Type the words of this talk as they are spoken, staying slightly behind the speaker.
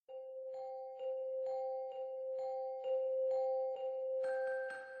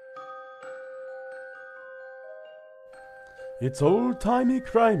It's old-timey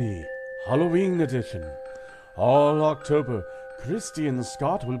crimey, Halloween edition. All October, Christy and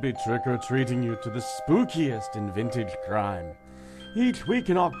Scott will be trick-or-treating you to the spookiest in vintage crime. Each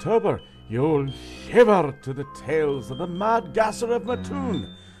week in October, you'll shiver to the tales of the Mad Gasser of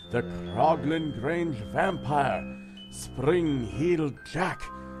Mattoon, the Croglan Grange Vampire, Spring-Heeled Jack,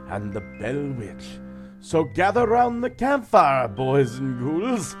 and the Bell Witch. So gather round the campfire, boys and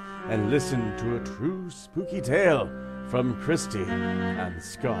ghouls, and listen to a true spooky tale from Christy and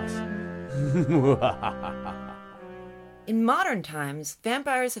Scott. In modern times,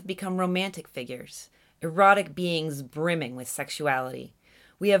 vampires have become romantic figures, erotic beings brimming with sexuality.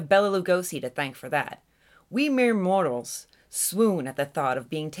 We have Bela Lugosi to thank for that. We mere mortals swoon at the thought of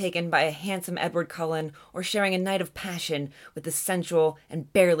being taken by a handsome Edward Cullen or sharing a night of passion with the sensual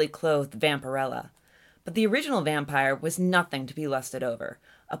and barely clothed Vampirella. But the original vampire was nothing to be lusted over.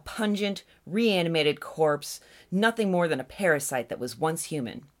 A pungent, reanimated corpse, nothing more than a parasite that was once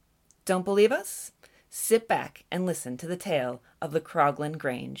human. Don't believe us? Sit back and listen to the tale of the Croglan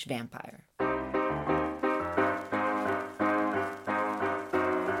Grange vampire.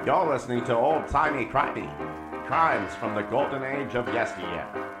 You're listening to Old Timey Crimey, crimes from the golden age of yesteryear.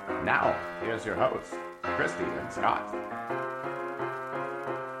 Now, here's your hosts, Christy and Scott.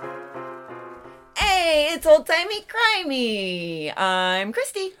 Hey, it's Old Timey Crimey. I'm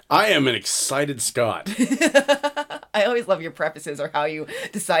Christy. I am an excited Scott. I always love your prefaces or how you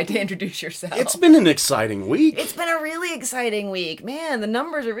decide to introduce yourself. It's been an exciting week. It's been a really exciting week. Man, the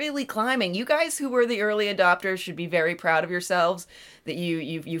numbers are really climbing. You guys who were the early adopters should be very proud of yourselves that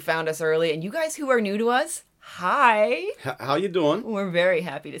you found us early. And you guys who are new to us, hi. How you doing? We're very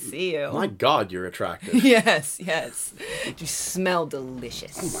happy to see you. My God, you're attractive. Yes. You smell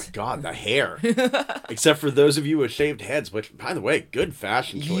delicious. Oh my God, the hair. Except for those of you with shaved heads, which, by the way, good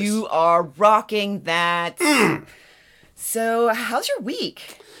fashion choice. You are rocking that. So, how's your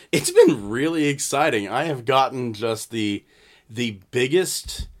week? It's been really exciting. I have gotten just the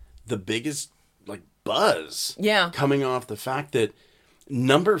biggest like buzz. Yeah. Coming off the fact that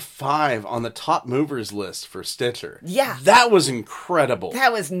number 5 on the top movers list for Stitcher. Yeah. That was incredible.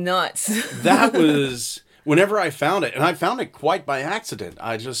 That was nuts. That was, whenever I found it, and I found it quite by accident.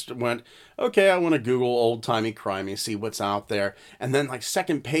 I just went, okay, I want to Google Old Timey Crimey, see what's out there. And then, like,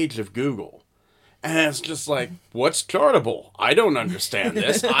 second page of Google. And it's just like, what's Chartable? I don't understand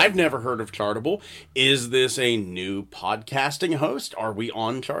this. I've never heard of Chartable. Is this a new podcasting host? Are we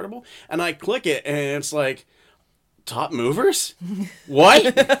on Chartable? And I click it, and it's like, top movers? What?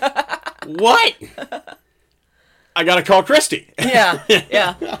 What? I gotta call Christy. Yeah.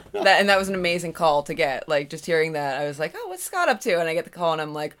 That was an amazing call to get. Like, just hearing that, I was like, oh, what's Scott up to? And I get the call, and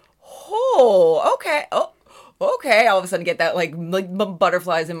I'm like, oh, okay. Okay, all of a sudden get that like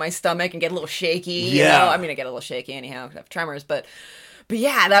butterflies in my stomach and get a little shaky. Yeah. You know? I mean, I get a little shaky anyhow. I have tremors, but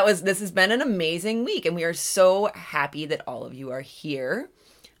yeah, this has been an amazing week, and we are so happy that all of you are here.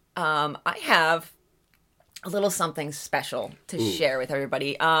 I have a little something special to share with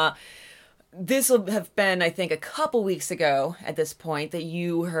everybody. This will have been, I think, a couple weeks ago at this point that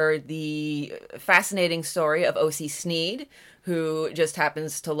you heard the fascinating story of O.C. Sneed, who just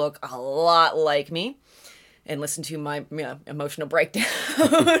happens to look a lot like me. And listen to my emotional breakdown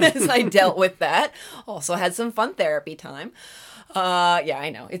as I dealt with that. Also had some fun therapy time. Yeah,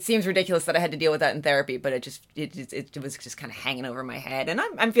 I know. It seems ridiculous that I had to deal with that in therapy, but it was just kind of hanging over my head. And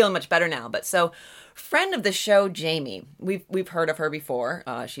I'm feeling much better now. But so, friend of the show, Jamie, we've heard of her before.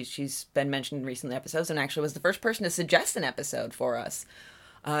 She's been mentioned in recent episodes and actually was the first person to suggest an episode for us.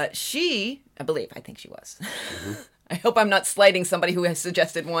 I think she was. Mm-hmm. I hope I'm not slighting somebody who has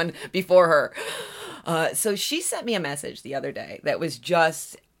suggested one before her. So she sent me a message the other day that was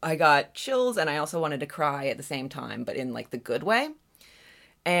just, I got chills and I also wanted to cry at the same time, but in like the good way.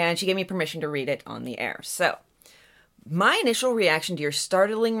 And she gave me permission to read it on the air. So, my initial reaction to your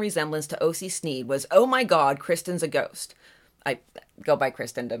startling resemblance to O.C. Sneed was, oh my God, Kristen's a ghost. I go by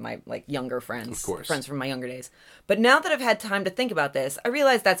Kristen to my like younger friends, of course. Friends from my younger days. But now that I've had time to think about this, I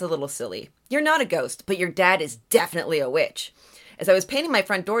realize that's a little silly. You're not a ghost, but your dad is definitely a witch. As I was painting my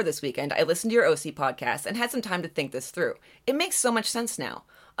front door this weekend, I listened to your OC podcast and had some time to think this through. It makes so much sense now.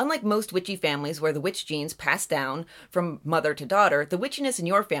 Unlike most witchy families where the witch genes pass down from mother to daughter, the witchiness in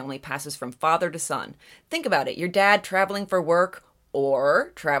your family passes from father to son. Think about it, your dad traveling for work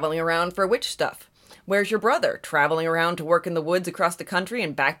or traveling around for witch stuff. Where's your brother? Traveling around to work in the woods across the country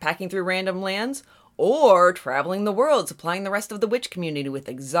and backpacking through random lands? Or traveling the world, supplying the rest of the witch community with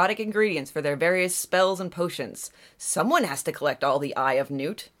exotic ingredients for their various spells and potions. Someone has to collect all the Eye of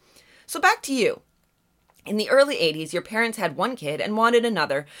Newt. So back to you. In the early 80s, your parents had one kid and wanted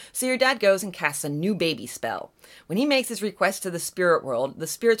another, so your dad goes and casts a new baby spell. When he makes his request to the spirit world, the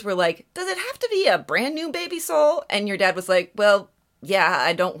spirits were like, "Does it have to be a brand new baby soul?" And your dad was like, "Well, yeah,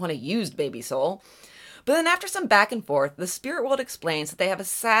 I don't want a used baby soul." But then after some back and forth, the spirit world explains that they have a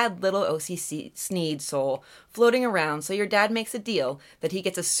sad little O.C. Sneed soul floating around, so your dad makes a deal that he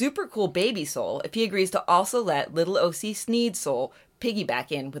gets a super cool baby soul if he agrees to also let little O.C. Sneed soul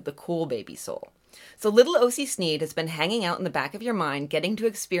piggyback in with the cool baby soul. So little O.C. Sneed has been hanging out in the back of your mind, getting to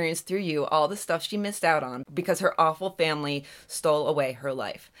experience through you all the stuff she missed out on because her awful family stole away her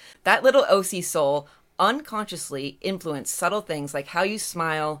life. That little O.C. soul unconsciously influenced subtle things like how you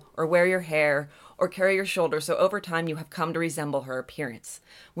smile or wear your hair or carry your shoulders, so over time you have come to resemble her appearance.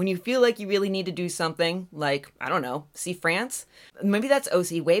 When you feel like you really need to do something, like, I don't know, see France? Maybe that's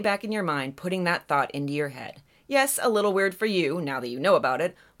O.C. way back in your mind putting that thought into your head. Yes, a little weird for you, now that you know about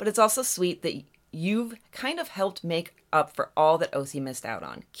it, but it's also sweet that you've kind of helped make up for all that O.C. missed out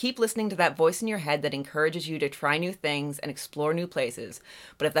on. Keep listening to that voice in your head that encourages you to try new things and explore new places.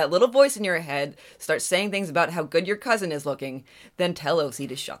 But if that little voice in your head starts saying things about how good your cousin is looking, then tell O.C.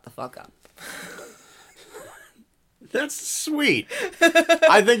 to shut the fuck up. That's sweet.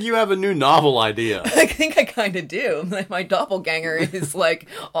 I think you have a new novel idea. I think I kind of do. Like my doppelganger is like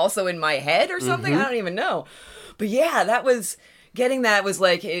also in my head or something. I don't even know. But yeah, that was getting that was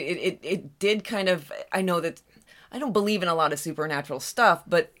like it did kind of. I know that I don't believe in a lot of supernatural stuff,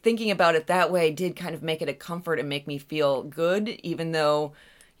 but thinking about it that way did kind of make it a comfort and make me feel good, even though,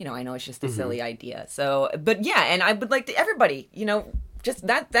 you know, I know it's just a silly idea. So, but yeah, and I would like to everybody, you know. Just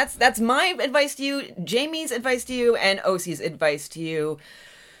that's my advice to you, Jamie's advice to you, and OC's advice to you.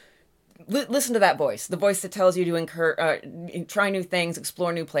 Listen to that voice, the voice that tells you to try new things,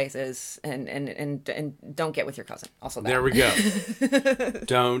 explore new places, and don't get with your cousin. Also, that. There we go.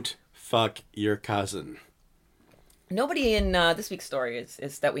 Don't fuck your cousin. Nobody in this week's story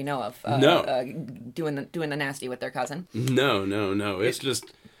is that we know of. Doing the nasty with their cousin. No. It's just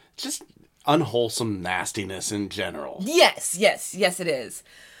unwholesome nastiness in general. Yes, it is.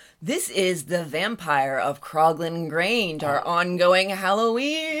 This is The Vampire of Croglan Grange, our ongoing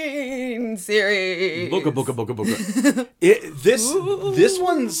Halloween series. Booga.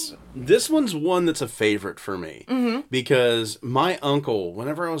 This one's one that's a favorite for me because my uncle,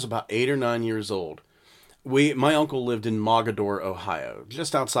 whenever I was about 8 or 9 years old, my uncle lived in Mogador, Ohio,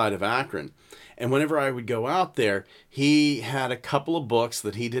 just outside of Akron. And whenever I would go out there, he had a couple of books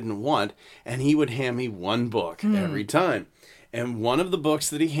that he didn't want, and he would hand me one book every time. And one of the books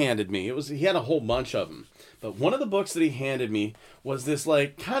that he handed me, he had a whole bunch of them, but one of the books that he handed me was this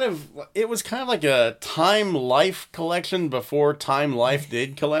it was kind of like a Time Life collection before Time Life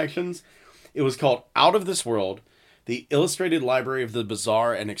did collections. It was called Out of This World, The Illustrated Library of the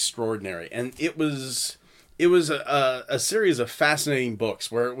Bizarre and Extraordinary. And it was a series of fascinating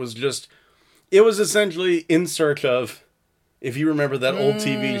books where it was essentially in search of, if you remember that old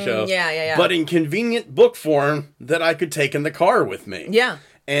TV show. Yeah. But in convenient book form that I could take in the car with me. Yeah.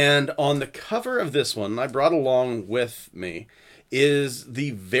 And on the cover of this one, I brought along with me, is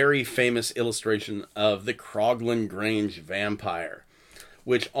the very famous illustration of the Croglan Grange vampire,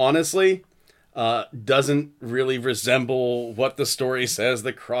 which honestly doesn't really resemble what the story says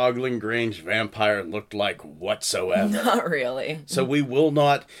the Croglan Grange vampire looked like whatsoever. Not really. So we will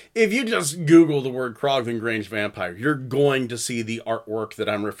not, if you just Google the word Croglan Grange vampire, you're going to see the artwork that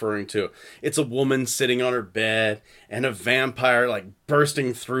I'm referring to. It's a woman sitting on her bed and a vampire like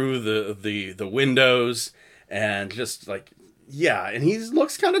bursting through the windows and just like, yeah, and he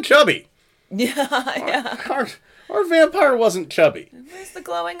looks kind of chubby. Yeah. Our vampire wasn't chubby. Where's the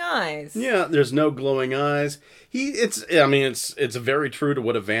glowing eyes? Yeah, there's no glowing eyes. It's very true to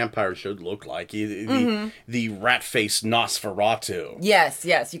what a vampire should look like. The rat-faced Nosferatu.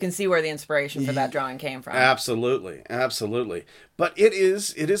 Yes, you can see where the inspiration for that drawing came from. Absolutely. But it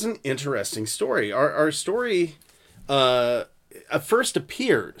is an interesting story. Our story first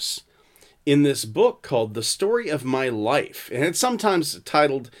appears in this book called The Story of My Life, and it's sometimes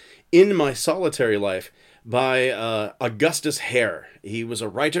titled In My Solitary Life, by Augustus Hare. He was a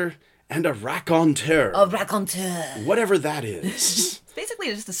writer and a raconteur. A raconteur. Whatever that is. It's basically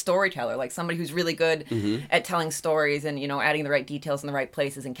just a storyteller, like somebody who's really good at telling stories and, you know, adding the right details in the right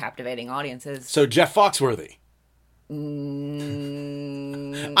places and captivating audiences. So Jeff Foxworthy.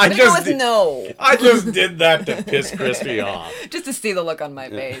 I just did that to piss Christy off. Just to see the look on my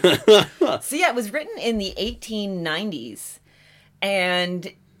face. So yeah, it was written in the 1890s.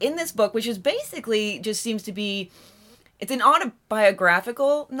 And in this book, which is basically just seems to be, it's an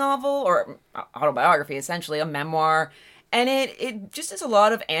autobiographical novel or autobiography, essentially a memoir. And it just is a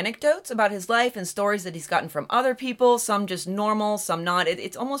lot of anecdotes about his life and stories that he's gotten from other people, some just normal, some not.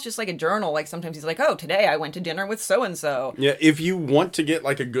 It's almost just like a journal. Like sometimes he's like, oh, today I went to dinner with so-and-so. Yeah, if you want to get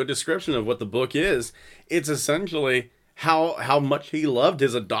like a good description of what the book is, it's essentially how much he loved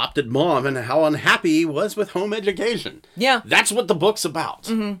his adopted mom and how unhappy he was with home education. Yeah. That's what the book's about.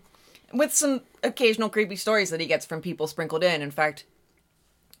 With some occasional creepy stories that he gets from people sprinkled in. In fact,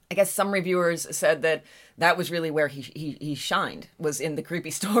 I guess some reviewers said that was really where he shined, was in the creepy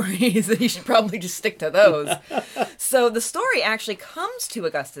stories, that he should probably just stick to those. So the story actually comes to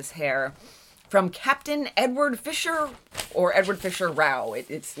Augustus Hare from Captain Edward Fisher, or Edward Fisher Rao.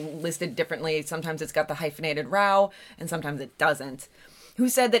 It's listed differently. Sometimes it's got the hyphenated Rao, and sometimes it doesn't. Who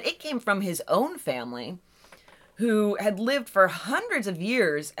said that it came from his own family, who had lived for hundreds of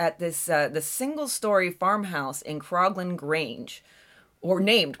years at this the single-story farmhouse in Crogland Grange, or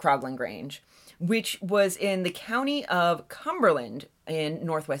named Crogland Grange, which was in the county of Cumberland in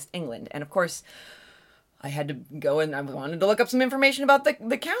northwest England. And of course, I had to go and I wanted to look up some information about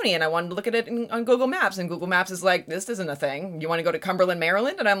the county, and I wanted to look at it on Google Maps, and Google Maps is like, this isn't a thing. You want to go to Cumberland,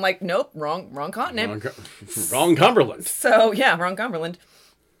 Maryland? And I'm like, nope, wrong continent. Wrong Cumberland. So, yeah, wrong Cumberland.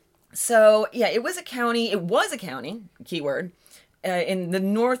 So, yeah, it was a county, keyword, in the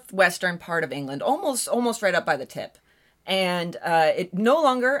northwestern part of England, almost right up by the tip. And it no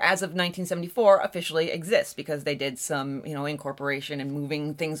longer, as of 1974, officially exists because they did some, incorporation and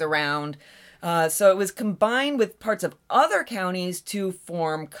moving things around. So it was combined with parts of other counties to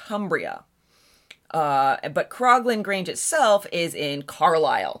form Cumbria. But Crogland Grange itself is in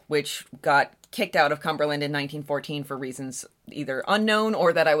Carlisle, which got kicked out of Cumberland in 1914 for reasons either unknown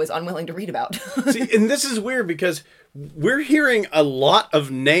or that I was unwilling to read about. See, and this is weird because we're hearing a lot of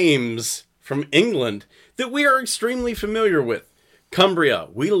names from England that we are extremely familiar with. Cumbria,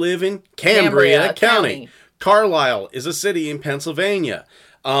 we live in Cambria County. Carlisle is a city in Pennsylvania.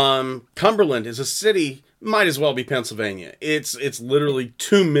 Cumberland is a city, might as well be Pennsylvania. It's literally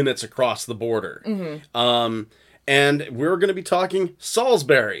 2 minutes across the border. Mm-hmm. And we're going to be talking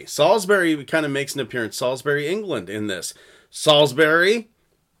Salisbury. Salisbury kind of makes an appearance. Salisbury, England in this. Salisbury,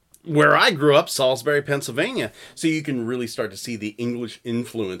 where I grew up, Salisbury, Pennsylvania. So you can really start to see the English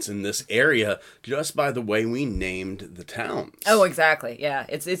influence in this area just by the way we named the towns. Oh, exactly. Yeah,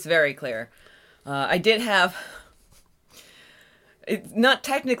 it's very clear. I did have... It's not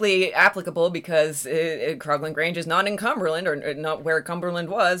technically applicable because Crogland Grange is not in Cumberland, or not where Cumberland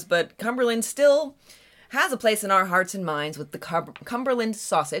was, but Cumberland still has a place in our hearts and minds with the Cumberland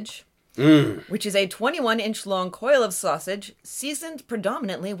sausage, which is a 21-inch long coil of sausage seasoned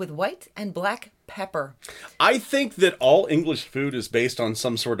predominantly with white and black pepper. I think that all English food is based on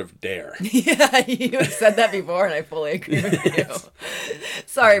some sort of dare. Yeah, you have said that before, and I fully agree with you.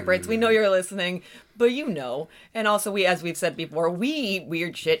 Sorry, Brits, we know you're listening, but you know. And also, as we've said before, we eat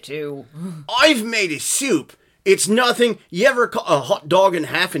weird shit too. I've made a soup. It's nothing. You ever cut a hot dog in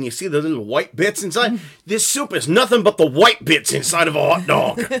half and you see the little white bits inside? This soup is nothing but the white bits inside of a hot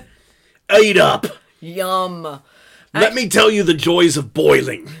dog. Eat up. Yum. Let me tell you the joys of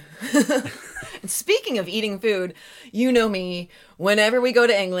boiling. Speaking of eating food, you know me. Whenever we go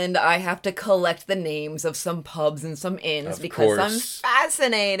to England, I have to collect the names of some pubs and some inns because I'm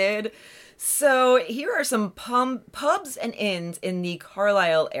fascinated. So here are some pubs and inns in the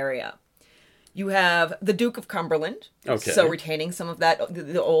Carlisle area. You have the Duke of Cumberland, so retaining some of that,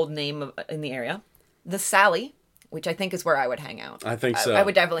 the old name in the area. The Sally, which I think is where I would hang out. I think so. I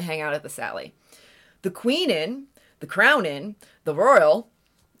would definitely hang out at the Sally. The Queen Inn, the Crown Inn, the Royal,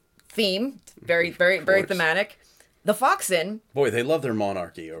 theme, very thematic. The Fox Inn. Boy, they love their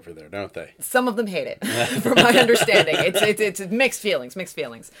monarchy over there, don't they? Some of them hate it, from my understanding. It's mixed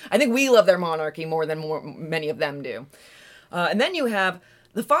feelings. I think we love their monarchy more than many of them do. And then you have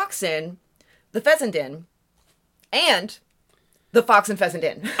the Fox Inn, the Pheasant Inn, and the Fox and Pheasant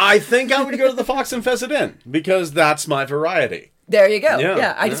Inn. I think I would go to the Fox and Pheasant Inn because that's my variety. There you go.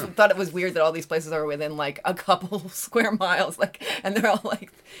 Yeah, I just thought it was weird that all these places are within like a couple square miles, and they're all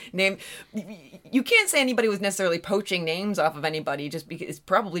like named. You can't say anybody was necessarily poaching names off of anybody, just because it's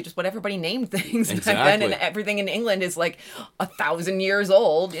probably just what everybody named things back then, and everything in England is like 1,000 years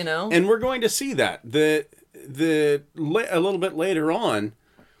old, And we're going to see that a little bit later on.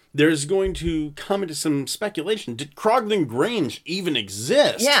 There's going to come into some speculation. Did Crogland Grange even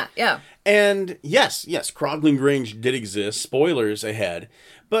exist? Yeah. And yes, Crogland Grange did exist. Spoilers ahead.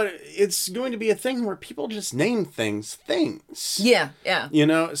 But it's going to be a thing where people just name things. Yeah.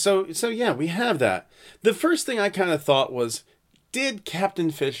 So yeah, we have that. The first thing I kind of thought was, did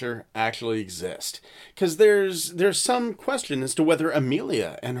Captain Fisher actually exist? Because there's some question as to whether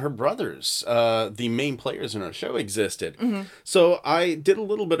Amelia and her brothers, the main players in our show, existed. So I did a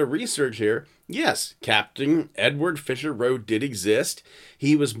little bit of research here. Yes, Captain Edward Fisher Roe did exist.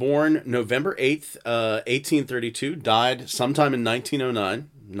 He was born November 8th, 1832, died sometime in 1909.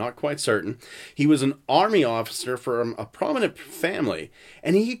 Not quite certain. He was an army officer from a prominent family,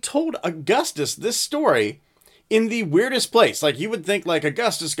 and he told Augustus this story in the weirdest place. Like, you would think, like,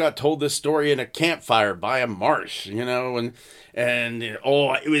 Augustus got told this story in a campfire by a marsh, you know, and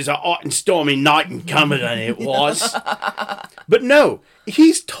it was a hot and stormy night in Cumberland, it was. But no,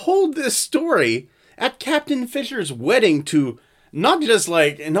 he's told this story at Captain Fisher's wedding to not just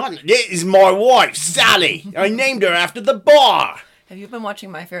this is my wife, Sally. I named her after the bar. Have you been watching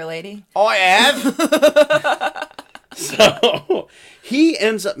My Fair Lady? I have. So he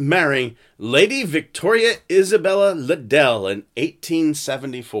ends up marrying Lady Victoria Isabella Liddell in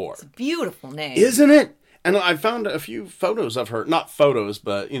 1874. It's a beautiful name. Isn't it? And I found a few photos of her. Not photos,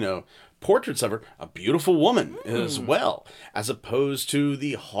 but, portraits of her. A beautiful woman as well. As opposed to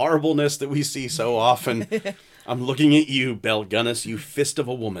the horribleness that we see so often. I'm looking at you, Belle Gunness, you fist of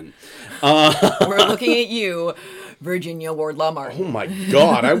a woman. We're looking at you, Virginia Wardlaw Martin. Oh my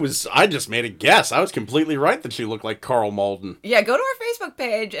God, I just made a guess. I was completely right that she looked like Carl Malden. Yeah, go to our Facebook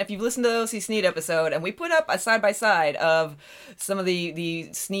page if you've listened to the O.C. Sneed episode, and we put up a side-by-side of some of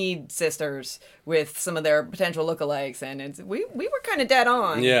the Sneed sisters with some of their potential lookalikes, and we were kind of dead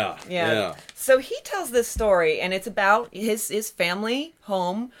on. Yeah. So he tells this story, and it's about his family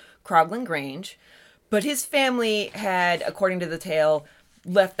home, Crogland Grange, but his family had, according to the tale,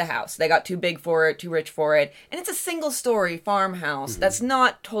 left the house. They got too big for it, too rich for it. And it's a single-story farmhouse that's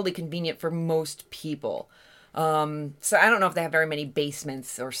not totally convenient for most people. So I don't know if they have very many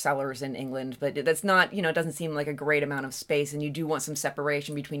basements or cellars in England, but that's not, it doesn't seem like a great amount of space. And you do want some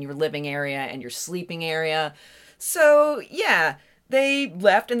separation between your living area and your sleeping area. So, yeah, they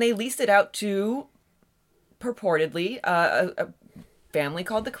left and they leased it out to, purportedly, a family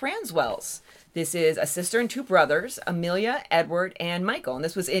called the Cranswells. This is a sister and two brothers, Amelia, Edward, and Michael. And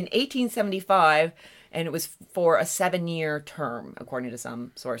this was in 1875, and it was for a 7-year term, according to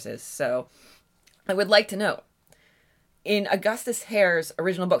some sources. So I would like to know, in Augustus Hare's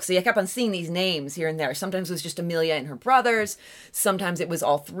original book, see, I kept on seeing these names here and there. Sometimes it was just Amelia and her brothers. Sometimes it was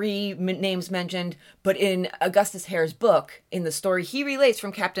all three names mentioned. But in Augustus Hare's book, in the story he relates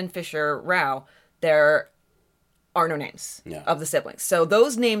from Captain Fisher Roe, there are no names of the siblings. So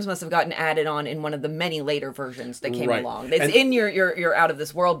those names must have gotten added on in one of the many later versions that came along. It's in your Out of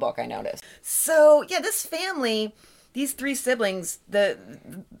This World book, I noticed. So, yeah, this family, these three siblings, the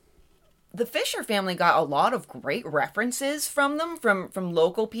Fisher family got a lot of great references from them, from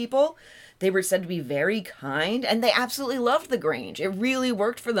local people. They were said to be very kind, and they absolutely loved the Grange. It really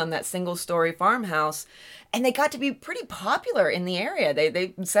worked for them, that single-story farmhouse. And they got to be pretty popular in the area.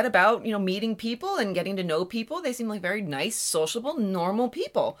 They set about, meeting people and getting to know people. They seemed like very nice, sociable, normal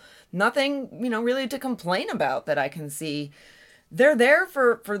people. Nothing, really to complain about that I can see. They're there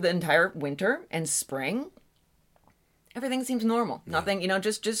for the entire winter and spring. Everything seems normal. Nothing,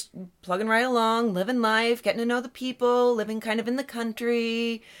 just plugging right along, living life, getting to know the people, living kind of in the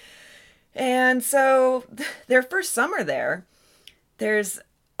country. And so their first summer there's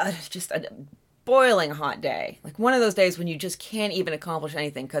just a boiling hot day. Like one of those days when you just can't even accomplish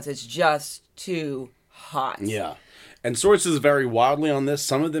anything because it's just too hot. Yeah. And sources vary wildly on this.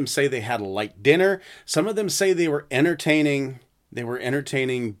 Some of them say they had a light dinner. Some of them say they were entertaining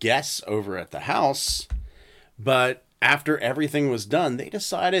guests over at the house. But after everything was done, they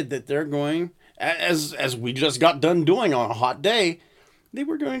decided that they're going, as we just got done doing on a hot day, they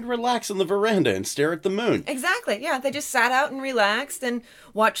were going to relax on the veranda and stare at the moon. Exactly. Yeah, they just sat out and relaxed and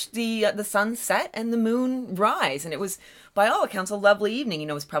watched the sun set and the moon rise. And it was, by all accounts, a lovely evening.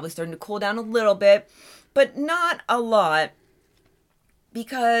 It was probably starting to cool down a little bit, but not a lot,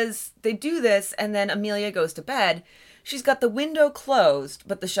 because they do this and then Amelia goes to bed. She's got the window closed,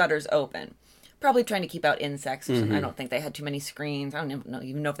 but the shutters open. Probably trying to keep out insects or something. I don't think they had too many screens. I don't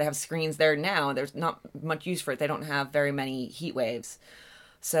even know if they have screens there now. There's not much use for it. They don't have very many heat waves.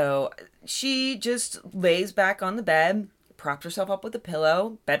 So she just lays back on the bed, props herself up with a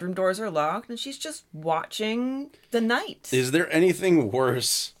pillow, bedroom doors are locked, and she's just watching the night. Is there anything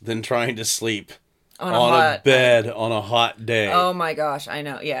worse than trying to sleep on a bed on a hot day? Oh my gosh, I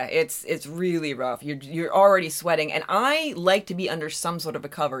know. Yeah, it's really rough. You're already sweating, and I like to be under some sort of a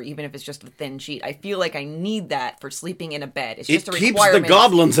cover, even if it's just a thin sheet. I feel like I need that for sleeping in a bed. It's just a requirement. It keeps the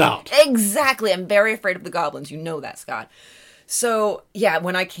goblins out. Exactly. I'm very afraid of the goblins. You know that, Scott. So yeah,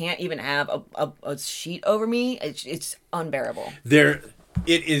 when I can't even have a sheet over me, it's unbearable.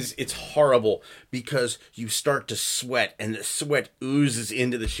 It's horrible because you start to sweat and the sweat oozes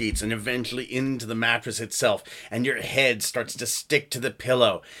into the sheets and eventually into the mattress itself, and your head starts to stick to the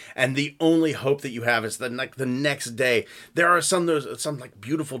pillow, and the only hope that you have is that like the next day. There are some like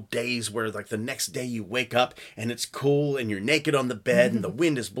beautiful days where like the next day you wake up and it's cool and you're naked on the bed and the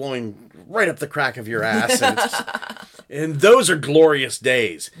wind is blowing right up the crack of your ass, and those are glorious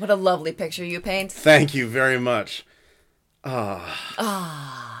days. What a lovely picture you paint. Thank you very much.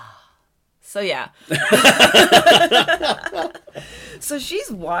 So yeah. So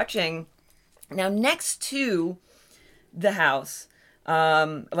she's watching now next to the house,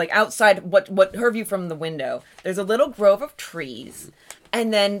 like outside what her view from the window. There's a little grove of trees,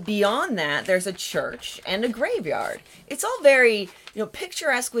 and then beyond that, there's a church and a graveyard. It's all very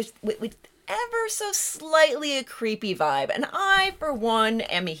picturesque with ever so slightly a creepy vibe, and I, for one,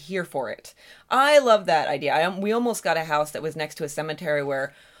 am here for it. I love that idea. We almost got a house that was next to a cemetery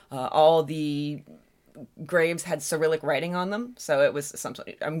where all the graves had Cyrillic writing on them, so it was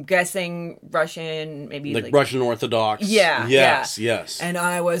something. I'm guessing Russian, maybe like Russian Orthodox. Yeah. Yes. And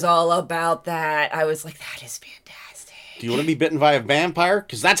I was all about that. I was like, that is fantastic. Do you want to be bitten by a vampire?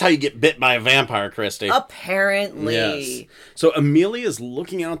 Because that's how you get bit by a vampire, Christy. Apparently. Yes. So Amelia's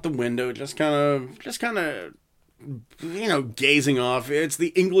looking out the window, just kind of, gazing off. It's the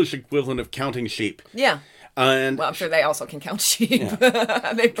English equivalent of counting sheep. Yeah. And well, I'm sure they also can count sheep.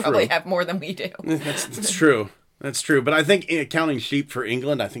 Yeah. They probably have more than we do. That's true. That's true. But I think counting sheep for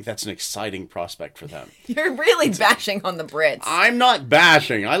England, I think that's an exciting prospect for them. You're really bashing on the Brits. I'm not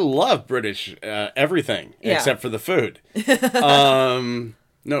bashing. I love British everything except for the food.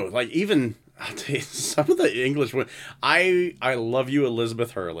 No, like even I'll tell you, some of the English women. I love you,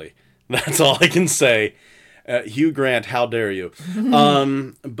 Elizabeth Hurley. That's all I can say. Hugh Grant, how dare you?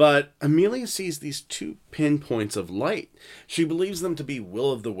 But Amelia sees these two pinpoints of light. She believes them to be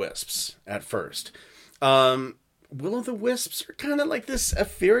will-o'-the-wisps at first. Will-o'-the-wisps are kind of like this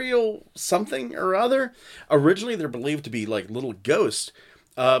ethereal something or other. Originally, they're believed to be like little ghosts,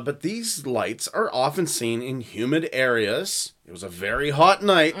 but these lights are often seen in humid areas. It was a very hot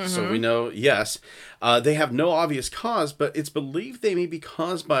night, so we know, yes. They have no obvious cause, but it's believed they may be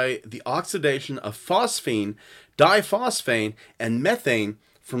caused by the oxidation of phosphine, diphosphane, and methane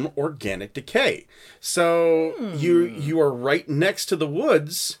from organic decay. So you are right next to the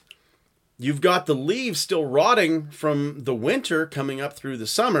woods. You've got the leaves still rotting from the winter coming up through the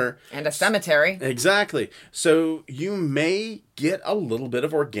summer. And a cemetery. Exactly. So you may get a little bit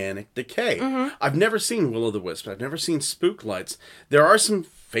of organic decay. I've never seen will-o'-the-wisp. I've never seen spook lights. There are some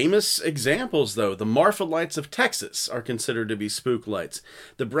famous examples, though. The Marfa lights of Texas are considered to be spook lights.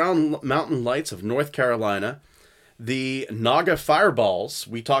 The Brown Mountain lights of North Carolina. The Naga fireballs,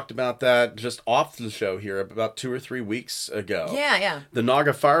 we talked about that just off the show here about 2 or 3 weeks ago. Yeah. The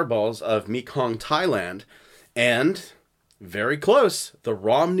Naga fireballs of Mekong, Thailand. And, very close, the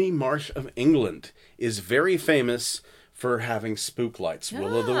Romney Marsh of England is very famous for having spook lights,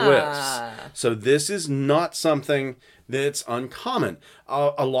 will-o'-the-wisps. So this is not something that's uncommon.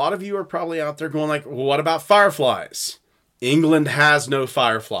 A lot of you are probably out there going like, well, what about fireflies? England has no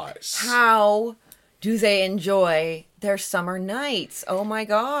fireflies. How do they enjoy their summer nights? Oh my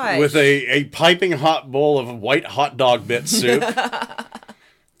gosh. With a piping hot bowl of white hot dog bit soup.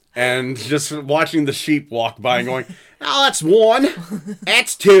 And just watching the sheep walk by and going, oh, that's 1.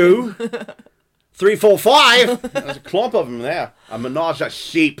 That's 2. 3, 4, 5. There's a clump of them there. A menage of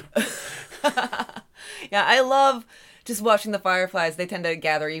sheep. Yeah, I love just watching the fireflies. They tend to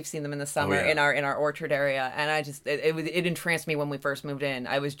gather. You've seen them in the summer in our orchard area, and I just it entranced me when we first moved in.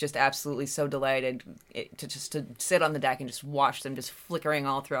 I was just absolutely so delighted to sit on the deck and just watch them just flickering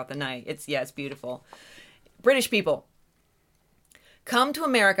all throughout the night. It's beautiful. British people, come to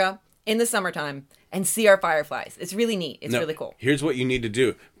America in the summertime and see our fireflies. It's really neat. It's really cool. Here's what you need to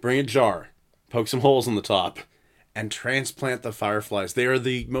do: bring a jar, poke some holes in the top, and transplant the fireflies. They are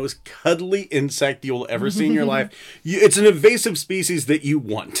the most cuddly insect you'll ever see in your life. It's an invasive species that you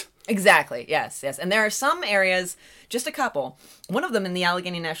want. Exactly. Yes. And there are some areas, just a couple. One of them in the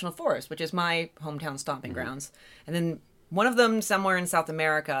Allegheny National Forest, which is my hometown stomping grounds. And then one of them somewhere in South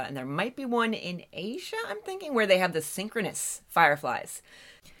America. And there might be one in Asia, I'm thinking, where they have the synchronous fireflies.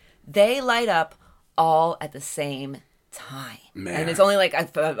 They light up all at the same time. Man. And it's only like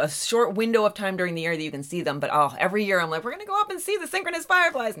a short window of time during the year that you can see them, but every year I'm like, we're gonna go up and see the synchronous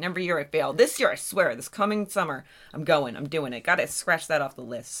fireflies, and every year I fail. This year, I swear, this coming summer, I'm doing it. Gotta scratch that off the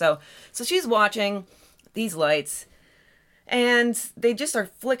list. So she's watching these lights, and they just are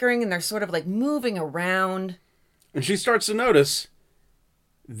flickering, and they're sort of like moving around. And she starts to notice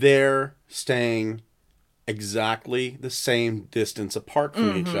they're staying exactly the same distance apart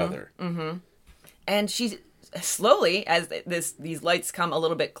from each other. And she slowly, as these lights come a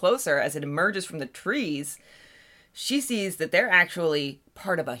little bit closer, as it emerges from the trees, she sees that they're actually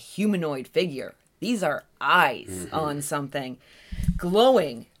part of a humanoid figure. These are eyes on something,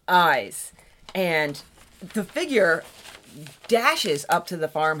 glowing eyes. And the figure dashes up to the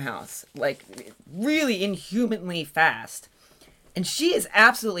farmhouse, like really inhumanly fast. And she is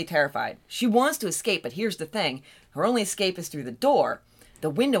absolutely terrified. She wants to escape, but here's the thing. Her only escape is through the door. The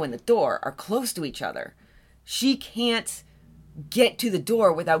window and the door are close to each other. She can't get to the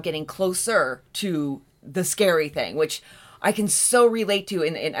door without getting closer to the scary thing, which I can so relate to.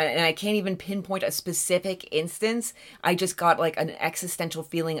 And I can't even pinpoint a specific instance. I just got like an existential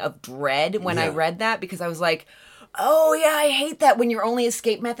feeling of dread when I read that, because I was like, oh yeah, I hate that when your only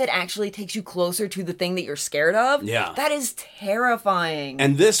escape method actually takes you closer to the thing that you're scared of. Yeah. That is terrifying.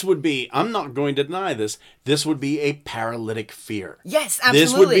 And this would be, I'm not going to deny this would be a paralytic fear. Yes, absolutely.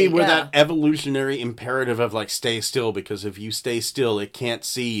 This would be where that evolutionary imperative of like stay still, because if you stay still, it can't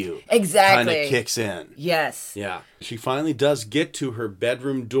see you. Exactly. Kind of kicks in. Yes. Yeah. She finally does get to her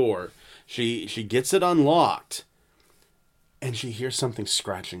bedroom door. She gets it unlocked. And she hears something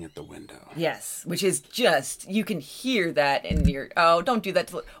scratching at the window. Yes, which is just, you can hear that in your, oh, don't do that.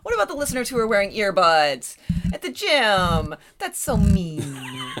 What about the listeners who are wearing earbuds at the gym? That's so mean.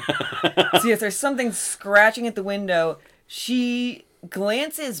 So yes, there's something scratching at the window. She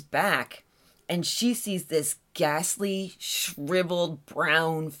glances back and she sees this ghastly, shriveled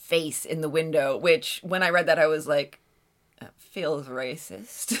brown face in the window, which when I read that, I was like, feels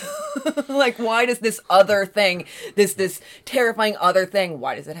racist. Like, why does this other thing, this terrifying other thing,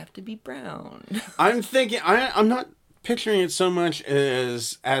 why does it have to be brown? I'm thinking, I'm not picturing it so much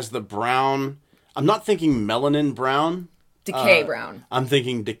as the brown. I'm not thinking melanin brown. Decay brown. I'm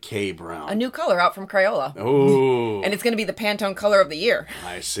thinking decay brown. A new color out from Crayola. Oh. And it's going to be the Pantone color of the year.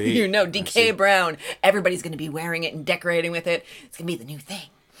 I see. You know, decay brown. Everybody's going to be wearing it and decorating with it. It's going to be the new thing.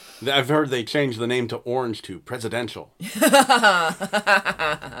 I've heard they changed the name to orange to presidential.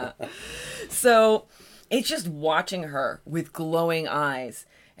 So it's just watching her with glowing eyes.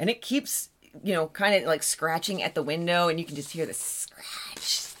 And it keeps, you know, kind of like scratching at the window. And you can just hear the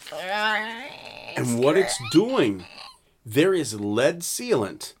scratch. And what it's doing, there is lead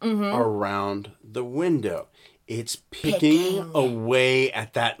sealant around the window. It's picking away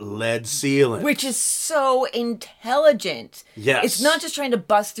at that lead sealant. Which is so intelligent. Yes. It's not just trying to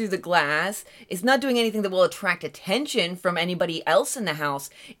bust through the glass. It's not doing anything that will attract attention from anybody else in the house.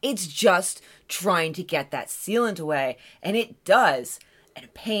 It's just trying to get that sealant away. And it does.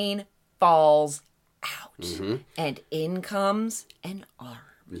 And pain falls out. And in comes an arm.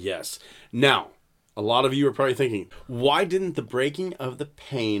 Yes. Now, a lot of you are probably thinking, why didn't the breaking of the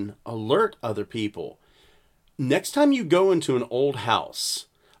pane alert other people? Next time you go into an old house,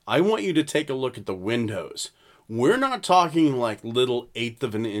 I want you to take a look at the windows. We're not talking like little 1/8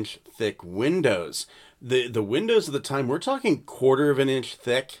 of an inch thick windows. The windows of the time, we're talking 1/4 of an inch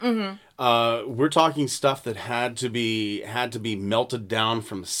thick. We're talking stuff that had to be melted down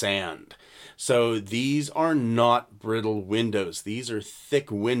from sand. So these are not brittle windows. These are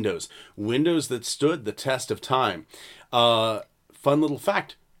thick windows. Windows that stood the test of time. Fun little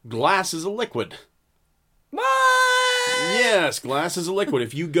fact, glass is a liquid. What? Yes, glass is a liquid.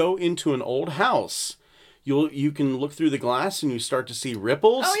 If you go into an old house, you can look through the glass and you start to see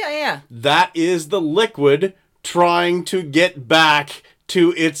ripples. Oh, yeah. That is the liquid trying to get back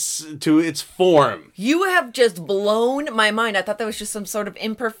to its form. You have just blown my mind. I thought that was just some sort of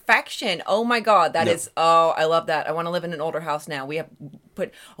imperfection. Oh my God, that is, oh, I love that. I want to live in an older house now. We have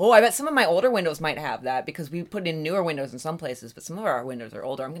I bet some of my older windows might have that, because we put in newer windows in some places, but some of our windows are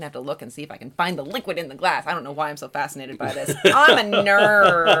older. I'm going to have to look and see if I can find the liquid in the glass. I don't know why I'm so fascinated by this. I'm a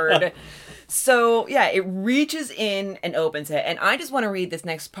nerd. So yeah, it reaches in and opens it. And I just want to read this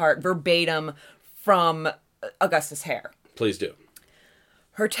next part verbatim from Augustus Hare. Please do.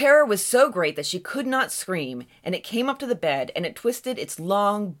 Her terror was so great that she could not scream, and it came up to the bed, and it twisted its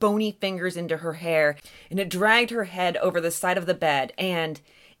long, bony fingers into her hair, and it dragged her head over the side of the bed, and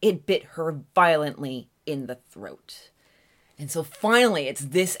it bit her violently in the throat. And so finally, it's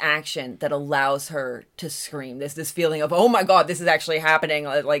this action that allows her to scream. There's this feeling of, oh my God, this is actually happening.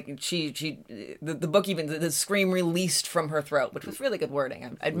 Like the book even, the scream released from her throat, which was really good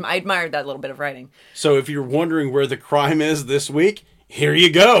wording. I admired that little bit of writing. So if you're wondering where the crime is this week, here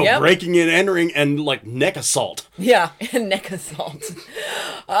you go. Yep. Breaking and entering and like neck assault. Yeah, neck assault.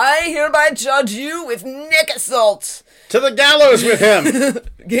 I hereby charge you with neck assault. To the gallows with him!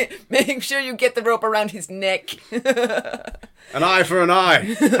 Make sure you get the rope around his neck. An eye for an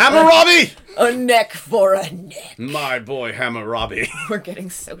eye. Hammurabi! A neck for a neck. My boy Hammurabi. We're getting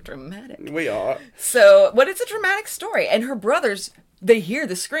so dramatic. We are. So, but it's a dramatic story. And her brothers, they hear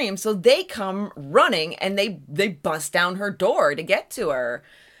the scream, so they come running and they bust down her door to get to her.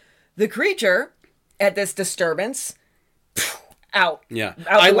 The creature, at this disturbance, out. Yeah.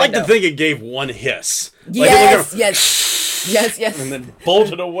 Out I the like to window. think it gave one hiss. Yes, Like, yes. and then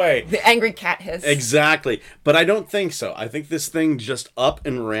bolted away. The angry cat hiss. Exactly. But I don't think so. I think this thing just up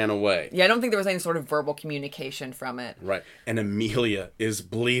and ran away. Yeah, I don't think there was any sort of verbal communication from it. Right. And Amelia is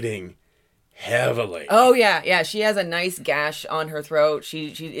bleeding heavily. Oh yeah. She has a nice gash on her throat.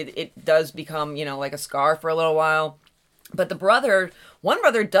 It does become, like a scar for a little while. But one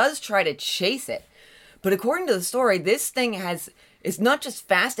brother does try to chase it. But according to the story, this thing it's not just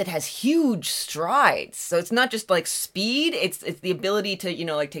fast, it has huge strides. So it's not just like speed, it's the ability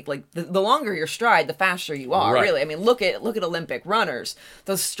to, take the longer your stride, the faster you are, Right. really. I mean, look at Olympic runners.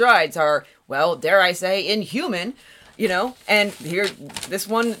 Those strides are, well, dare I say, inhuman. And here, this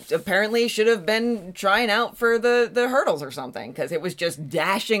one apparently should have been trying out for the hurdles or something, because it was just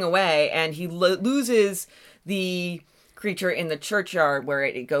dashing away, and he loses the creature in the churchyard where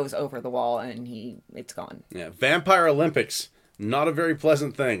it goes over the wall, and it's gone. Yeah. Vampire Olympics. Not a very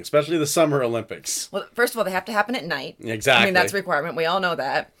pleasant thing, especially the Summer Olympics. Well, first of all, they have to happen at night. Exactly. I mean, that's a requirement. We all know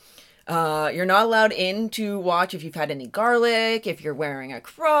that. You're not allowed in to watch if you've had any garlic, if you're wearing a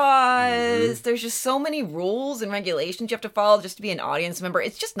cross. Mm-hmm. There's just so many rules and regulations you have to follow just to be an audience member.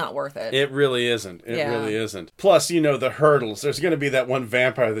 It's just not worth it. It really isn't. It Yeah. really isn't. Plus, the hurdles. There's going to be that one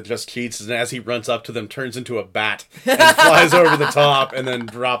vampire that just cheats, and as he runs up to them, turns into a bat and flies over the top and then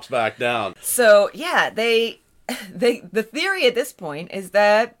drops back down. So, yeah, the theory at this point is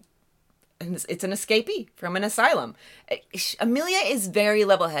that it's an escapee from an asylum. Amelia is very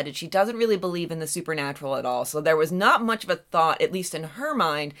level-headed. She doesn't really believe in the supernatural at all. So there was not much of a thought, at least in her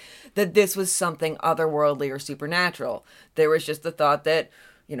mind, that this was something otherworldly or supernatural. There was just the thought that,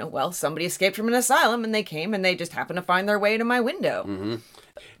 somebody escaped from an asylum and they came and they just happened to find their way to my window. Mm-hmm.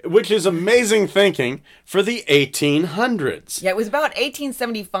 Which is amazing thinking for the 1800s. Yeah, it was about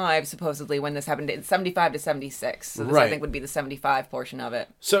 1875, supposedly, when this happened. It's 75 to 76. So this, Right. I think, would be the 75 portion of it.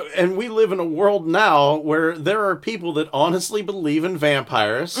 So, and we live in a world now where there are people that honestly believe in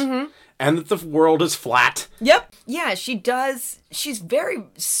vampires and that the world is flat. Yep. Yeah, she does. She's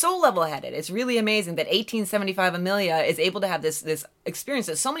so level-headed. It's really amazing that 1875 Amelia is able to have this experience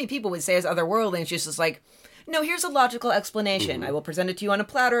that so many people would say is otherworldly, and she's just like, no, here's a logical explanation. I will present it to you on a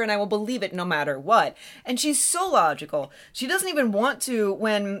platter, and I will believe it no matter what. And she's so logical. She doesn't even want to,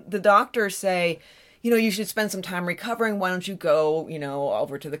 when the doctors say, you should spend some time recovering. Why don't you go,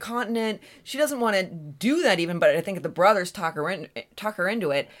 over to the continent? She doesn't want to do that even, but I think the brothers talk her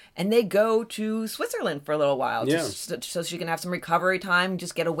into it, and they go to Switzerland for a little while, Yeah. just so she can have some recovery time,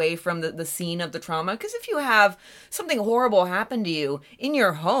 just get away from the scene of the trauma. Because if you have something horrible happen to you in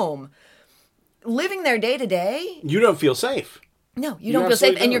your home, living there day to day, You don't feel safe. no, you don't feel safe,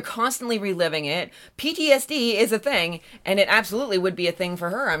 absolutely and you're don't. constantly reliving it. PTSD is a thing, and it absolutely would be a thing for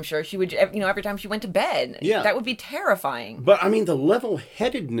her, I'm sure. She would, every time she went to bed. Yeah. That would be terrifying. But I mean, the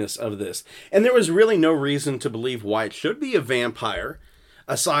level-headedness of this, and there was really no reason to believe why it should be a vampire,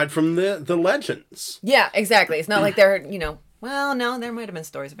 aside from the legends. Yeah, exactly. It's not like they're, well, no, there might have been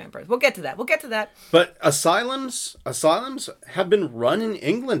stories of vampires. We'll get to that. But asylums have been run in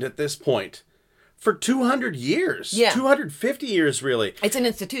England at this point for 200 years. Yeah. 250 years, really. It's an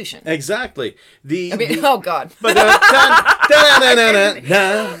institution. Exactly. Oh, God. I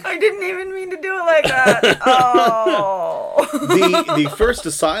I didn't even mean to do it like that. Oh. the first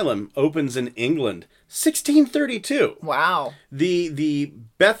asylum opens in England, 1632. Wow. The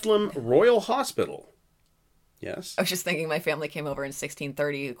Bethlehem Royal Hospital. Yes. I was just thinking my family came over in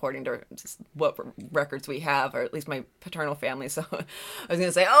 1630, according to what records we have, or at least my paternal family. So I was going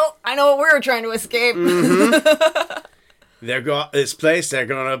to say, oh, I know what we were trying to escape. This place they're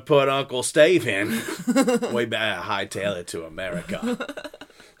gonna put Uncle Steve in. We better hightail it to America.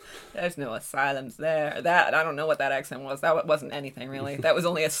 There's no asylums there. That I don't know what that accent was. That wasn't anything really. That was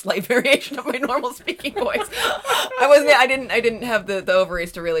only a slight variation of my normal speaking voice. I didn't have the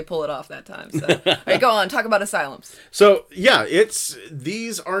ovaries to really pull it off that time. So all right, go on. Talk about asylums. So yeah,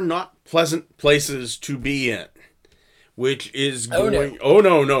 these are not pleasant places to be in. Which is going? Oh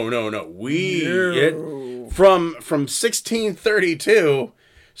no! From 1632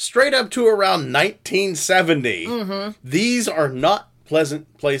 straight up to around 1970. These are not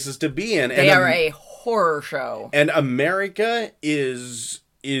pleasant places to be in. They are a horror show. And America is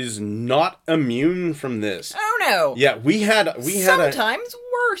is not immune from this. Oh no. Yeah, we had Sometimes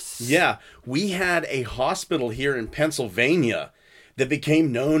worse. we had a hospital here in Pennsylvania that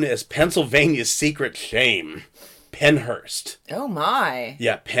became known as Pennsylvania's secret shame, Pennhurst. Oh my.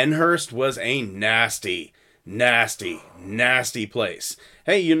 Yeah, Pennhurst was a nasty, nasty, nasty place.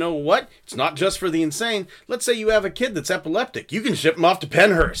 Hey, you know what? It's not just for the insane. Let's say you have a kid that's epileptic. You can ship him off to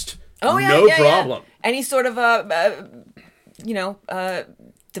Pennhurst. Oh yeah, no yeah, problem. Yeah. Any sort of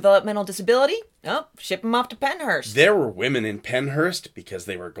developmental disability? Oh, ship them off to Pennhurst. There were women in Pennhurst because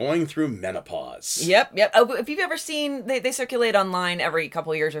they were going through menopause. Yep. Oh, if you've ever seen, they circulate online every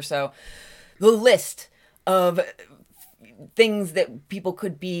couple of years or so, the list of things that people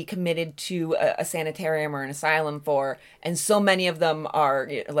could be committed to a sanitarium or an asylum for, and so many of them are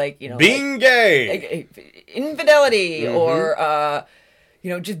Being gay, infidelity, or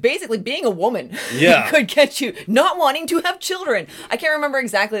just basically being a woman. Yeah. could get you. Not wanting to have children. I can't remember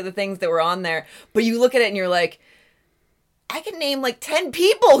exactly the things that were on there, but you look at it and you're like, I can name like 10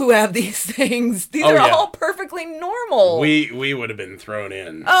 people who have these things. These are all perfectly normal. We would have been thrown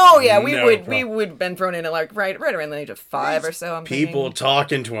in. Oh yeah, we would have been thrown in at like right around the age of 5 or so. I'm people thinking.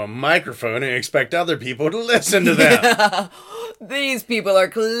 talk into a microphone and expect other people to listen to them. Yeah. These people are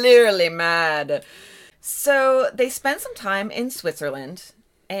clearly mad. So they spent some time in Switzerland,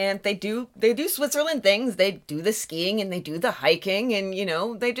 and they do Switzerland things. They do the skiing and they do the hiking, and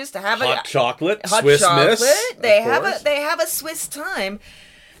they just have hot chocolate, hot Swiss chocolate. Miss. They have a Swiss time,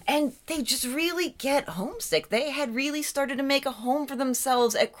 and they just really get homesick. They had really started to make a home for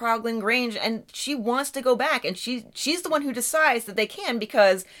themselves at Crogland Grange, and she wants to go back, and she's the one who decides that they can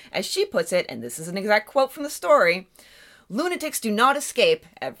because, as she puts it, and this is an exact quote from the story, lunatics do not escape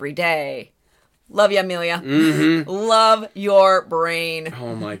every day. Love you, Amelia. Mm-hmm. Love your brain.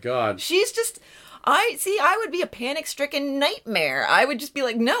 Oh my God. She's just, I would be a panic-stricken nightmare. I would just be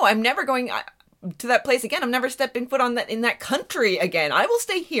like, no, I'm never going to that place again. I'm never stepping foot in that country again. I will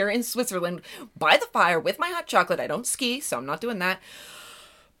stay here in Switzerland by the fire with my hot chocolate. I don't ski, so I'm not doing that.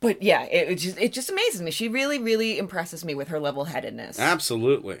 But yeah, it just amazes me. She really, really impresses me with her level-headedness.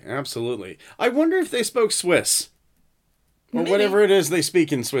 Absolutely, absolutely. I wonder if they spoke Swiss. Or Maybe. whatever it is they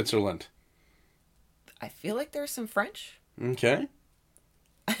speak in Switzerland. I feel like there's some French. Okay.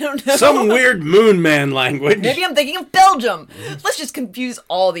 I don't know. Some weird moon man language. Maybe I'm thinking of Belgium. Let's just confuse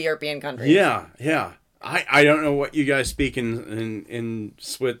all the European countries. Yeah. I don't know what you guys speak in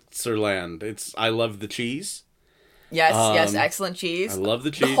Switzerland. I love the cheese. Yes, excellent cheese. I love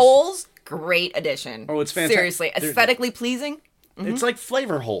the cheese. The holes, great addition. Oh, it's fantastic. Seriously, aesthetically pleasing. It's like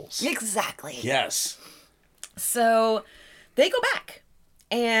flavor holes. Exactly. Yes. So they go back.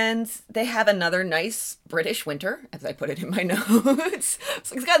 And they have another nice British winter, as I put it in my notes.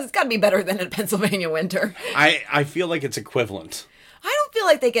 So it's got to be better than a Pennsylvania winter. I feel like it's equivalent. I don't feel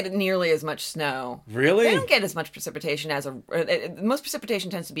like they get nearly as much snow. Really? They don't get as much precipitation most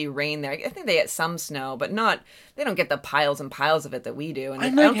precipitation tends to be rain there. I think they get some snow, but they don't get the piles and piles of it that we do. And I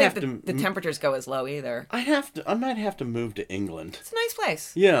don't think the temperatures go as low either. I might have to move to England. It's a nice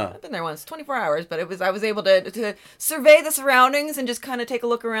place. Yeah. I've been there once, 24 hours, but I was able to survey the surroundings and just kind of take a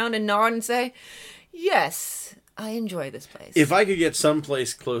look around and nod and say, yes, I enjoy this place. If I could get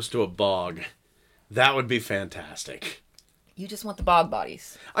someplace close to a bog, that would be fantastic. You just want the bog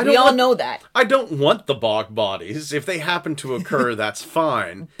bodies. We all know that. I don't want the bog bodies. If they happen to occur, that's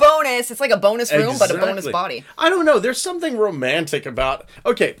fine. Bonus! It's like a bonus room, but a bonus body. I don't know. There's something romantic about...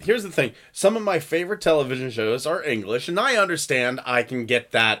 Okay, here's the thing. Some of my favorite television shows are English, and I understand I can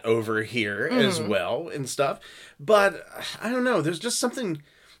get that over here as well and stuff. But, I don't know. There's just something...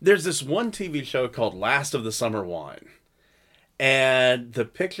 There's this one TV show called Last of the Summer Wine. And the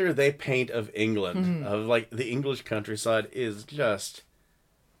picture they paint of England, of like the English countryside, is just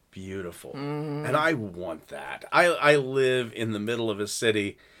beautiful. And I want that. I live in the middle of a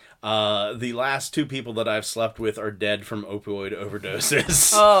city. The last 2 people that I've slept with are dead from opioid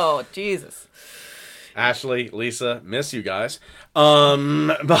overdoses. Oh, Jesus. Ashley, Lisa, miss you guys. But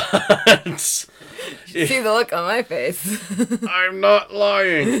See the look on my face. I'm not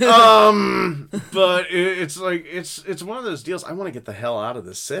lying. But it's like it's one of those deals. I want to get the hell out of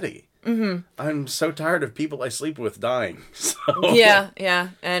this city. Mm-hmm. I'm so tired of people I sleep with dying. So. Yeah,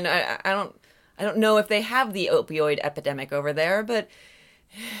 and I don't know if they have the opioid epidemic over there, but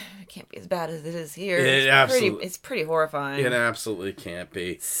it can't be as bad as it is here. It's pretty horrifying. It absolutely can't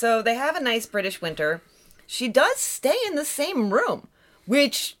be. So they have a nice British winter. She does stay in the same room,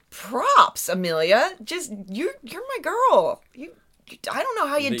 which props, Amelia. Just you're my girl. I don't know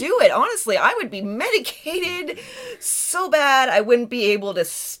how you do it. Honestly, I would be medicated so bad I wouldn't be able to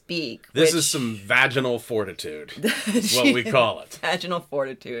speak. This is some vaginal fortitude. Is what we call it. Vaginal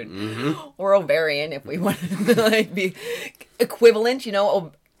fortitude. Or ovarian, if we want to like be equivalent,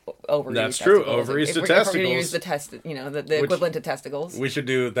 ovaries. That's true. Testicles. Ovaries to If we're gonna testicles. use the equivalent to testicles. We should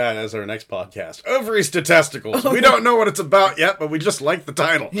do that as our next podcast. Ovaries to testicles. We don't know what it's about yet, but we just like the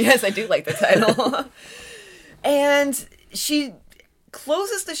title. Yes, I do like the title. And she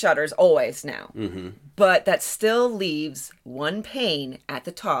closes the shutters always now. But that still leaves one pane at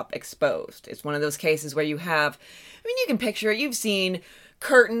the top exposed. It's one of those cases where you can picture it. You've seen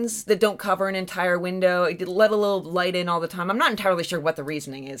curtains that don't cover an entire window. It let a little light in all the time. I'm not entirely sure what the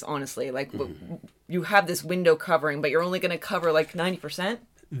reasoning is, honestly. Like, you have this window covering, but you're only going to cover like 90%.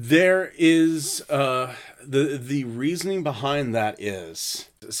 There is the reasoning behind that is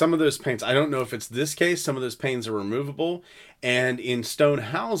some of those panes. I don't know if it's this case. Some of those panes are removable, and in stone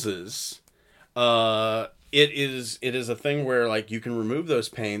houses, it is a thing where like you can remove those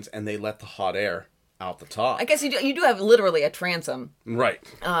panes and they let the hot air out the top. I guess you do have literally a transom. Right.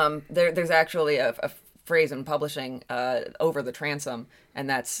 There's actually a phrase in publishing over the transom, and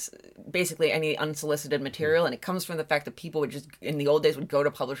that's basically any unsolicited material, and it comes from the fact that people would just in the old days would go to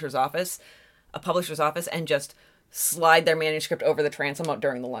a publisher's office and just slide their manuscript over the transom out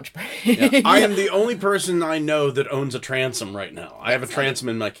during the lunch break. Yeah. I am the only person I know that owns a transom right now. I have a transom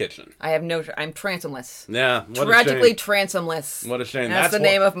in my kitchen. I'm transomless. Yeah, what Tragically a shame. transomless. What a shame. That's the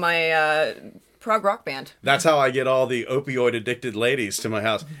name of my prog rock band. That's how I get all the opioid addicted ladies to my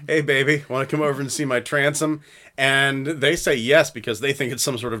house. Hey, baby, want to come over and see my transom? And they say yes because they think it's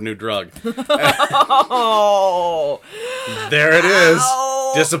some sort of new drug. Oh, there it is.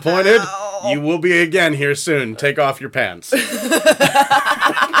 Ow. Disappointed? Ow. You will be again here soon. Take off your pants.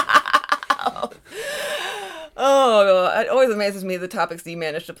 Oh, it always amazes me the topics that you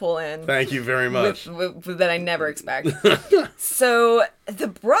managed to pull in. Thank you very much. That I never expect. So the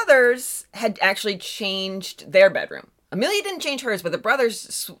brothers had actually changed their bedroom. Amelia didn't change hers, but the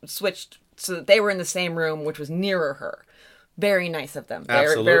brothers switched so that they were in the same room, which was nearer her. Very nice of them.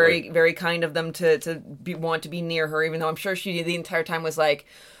 Absolutely. Very, very kind of them to want to be near her, even though I'm sure she the entire time was like,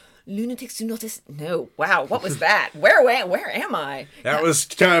 lunatics do not... No, wow, what was that? Where am I? That was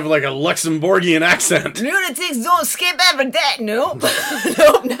kind of like a Luxembourgian accent. Lunatics don't skip every day. No.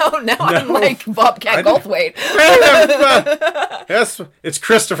 No, I'm like Bobcat Goldthwait. Yes, it's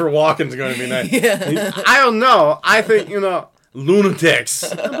Christopher Walken's going to be nice. Yeah. I don't know. I think,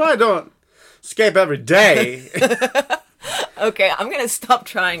 lunatics. I don't escape every day. Okay, I'm going to stop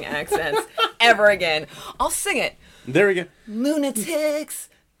trying accents ever again. I'll sing it. There we go. Lunatics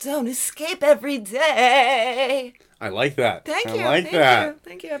don't escape every day. I like that. Thank you.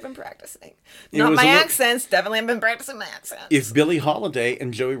 Thank you. I've been practicing. Not my accents. Definitely I've been practicing my accents. If Billie Holiday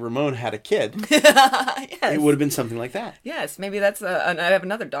and Joey Ramone had a kid, yes. It would have been something like that. Yes, maybe that's I have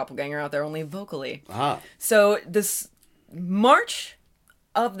another doppelganger out there, only vocally. Ah. So this March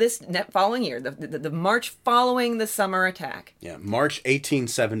of this following year, the March following the summer attack. Yeah, March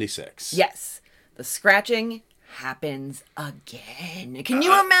 1876. Yes, the scratching happens again. Can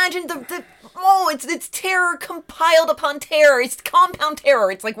you imagine it's terror compiled upon terror. It's compound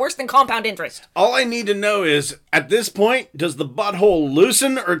terror. It's like worse than compound interest. All I need to know is, at this point, does the butthole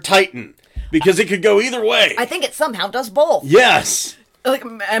loosen or tighten? Because it could go either way. I think it somehow does both. Yes. Like,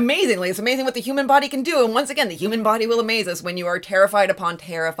 amazingly. It's amazing what the human body can do. And once again, the human body will amaze us when you are terrified upon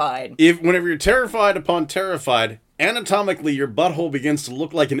terrified. Whenever you're terrified upon terrified, anatomically, your butthole begins to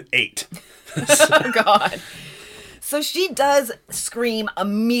look like an 8. Oh, God. So she does scream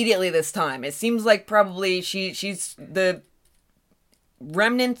immediately this time. It seems like probably she's the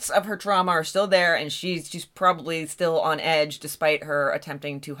remnants of her trauma are still there, and she's probably still on edge despite her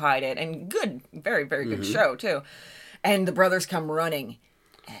attempting to hide it. And good, very, very good show, too. And the brothers come running.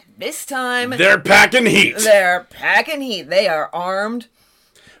 And this time... They're packing heat. They are armed.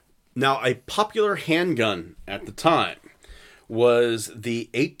 Now, a popular handgun at the time was the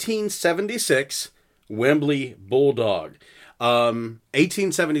 1876 Wembley Bulldog.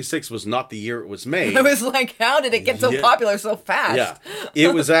 1876 was not the year it was made. I was like, how did it get so popular so fast? Yeah.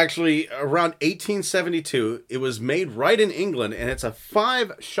 It was actually around 1872. It was made right in England, and it's a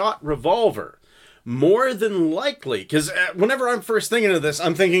 5-shot revolver. More than likely, because whenever I'm first thinking of this,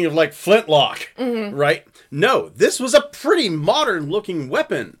 I'm thinking of like flintlock, right? No, this was a pretty modern-looking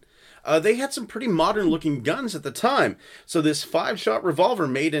weapon. They had some pretty modern-looking guns at the time. So this 5-shot revolver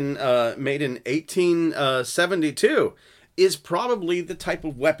made in 1872 is probably the type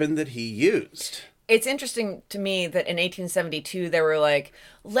of weapon that he used. it's interesting to me that in 1872 they were like,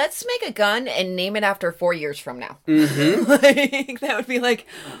 let's make a gun and name it after 4 years from now. Mm-hmm. Like, that would be like,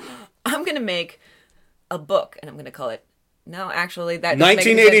 I'm going to make a book and I'm going to call it. No, actually, that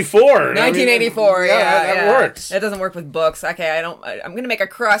 1984. 1984. That works. That doesn't work with books. Okay, I'm going to make a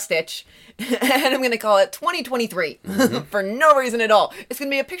cross stitch, and I'm going to call it 2023 for no reason at all. It's going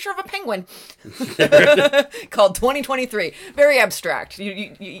to be a picture of a penguin called 2023. Very abstract.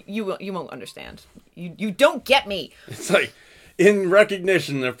 You won't understand. You don't get me. It's like in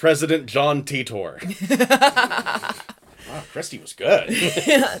recognition of President John Titor. Wow, Christy was good.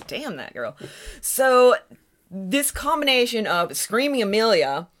 Yeah, damn that girl. So. This combination of Screaming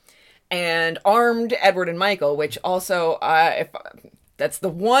Amelia and Armed Edward and Michael, which also, if that's the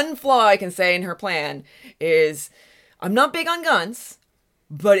one flaw I can say in her plan, is I'm not big on guns,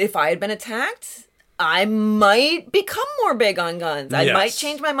 but if I had been attacked, I might become more big on guns. I might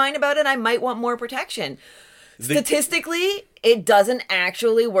change my mind about it. I might want more protection. Statistically, it doesn't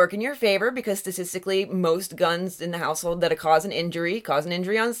actually work in your favor because statistically, most guns in the household that cause an injury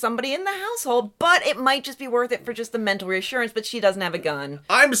on somebody in the household, but it might just be worth it for just the mental reassurance that she doesn't have a gun.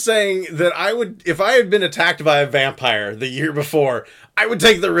 I'm saying that I would, if I had been attacked by a vampire the year before, I would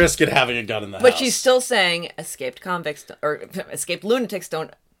take the risk at having a gun in the house. But she's still saying escaped convicts or escaped lunatics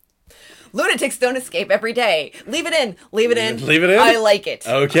don't escape every day. Leave it in. Leave it in. Leave it in? I like it.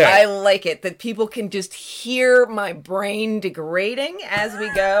 Okay. I like it that people can just hear my brain degrading as we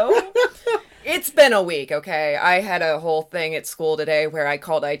go. It's been a week, okay? I had a whole thing at school today where I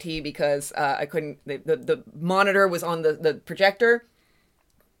called IT because I couldn't... The monitor was on the projector,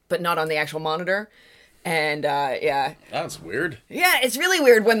 but not on the actual monitor. And, yeah. That's weird. Yeah, it's really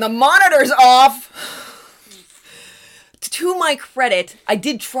weird when the monitor's off... To my credit, I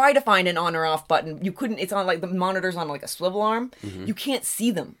did try to find an on or off button. You couldn't, it's on like the monitor's on like a swivel arm. Mm-hmm. You can't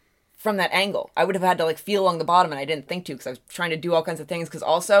see them from that angle. I would have had to like feel along the bottom and I didn't think to because I was trying to do all kinds of things. Because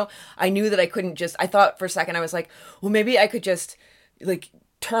also I knew that I couldn't just, I thought for a second, I was like, well, maybe I could just like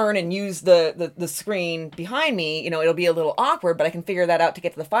turn and use the screen behind me. You know, it'll be a little awkward, but I can figure that out to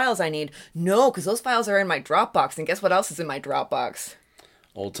get to the files I need. No, because those files are in my Dropbox. And guess what else is in my Dropbox?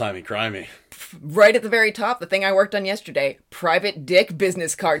 Old-timey crimey. Right at the very top, the thing I worked on yesterday, private dick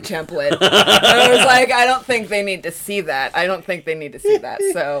business card template. I was like, I don't think they need to see that.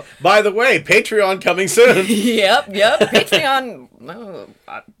 So, by the way, Patreon coming soon. Yep. Patreon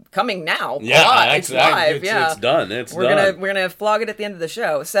coming now. Yeah, it's live. It's done. We're gonna vlog it at the end of the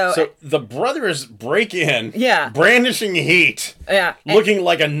show. So the brothers break in. Yeah. Brandishing heat. Yeah. Looking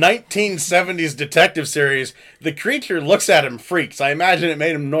like a 1970s detective series. The creature looks at him, freaks. I imagine it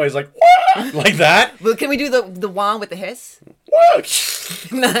made him noise like, wah! Like that. Well, can we do the wah with the hiss? Whoa!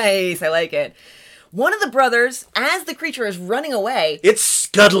 Nice, I like it. One of the brothers, as the creature is running away... It's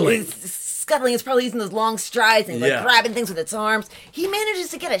scuttling. It's probably using those long strides and like grabbing things with its arms. He manages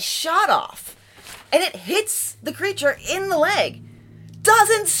to get a shot off. And it hits the creature in the leg.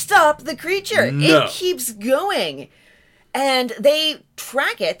 Doesn't stop the creature. No. It keeps going. And they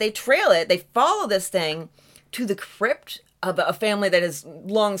track it, they trail it, they follow this thing to the crypt of a family that has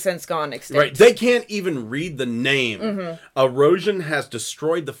long since gone extinct. Right. They can't even read the name. Mm-hmm. Erosion has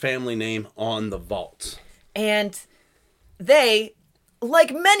destroyed the family name on the vault. And they,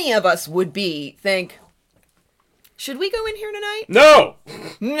 like many of us would be, think, should we go in here tonight? No.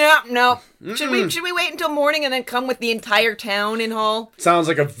 No. Should we wait until morning and then come with the entire town in haul? Sounds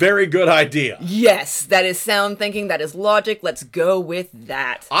like a very good idea. Yes, that is sound thinking. That is logic. Let's go with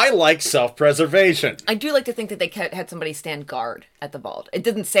that. I like self-preservation. I do like to think that they had somebody stand guard at the vault. It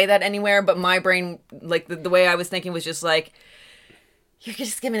didn't say that anywhere, but my brain, like the way I was thinking was just like, you're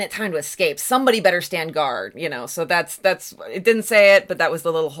just giving it time to escape. Somebody better stand guard, you know. So that's it didn't say it, but that was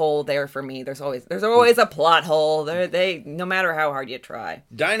the little hole there for me. There's always a plot hole. They no matter how hard you try.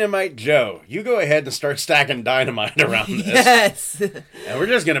 Dynamite Joe, you go ahead and start stacking dynamite around this. Yes. And we're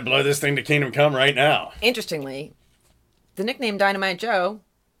just gonna blow this thing to Kingdom Come right now. Interestingly, the nickname Dynamite Joe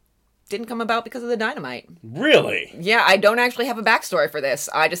didn't come about because of the dynamite. Really? Yeah, I don't actually have a backstory for this.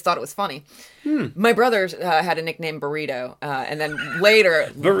 I just thought it was funny. My brothers had a nickname Burrito, and then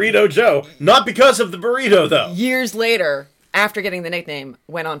later... Burrito Joe. Not because of the burrito, though. Years later, after getting the nickname,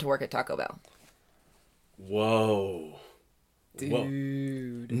 went on to work at Taco Bell. Whoa. Dude. Whoa.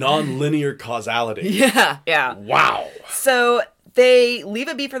 Non-linear causality. Yeah. Wow. So... they leave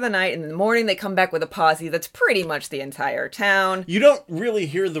it be for the night, and in the morning they come back with a posse that's pretty much the entire town. You don't really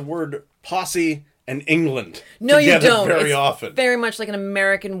hear the word posse and England no, together you don't. very it's often. Very much like an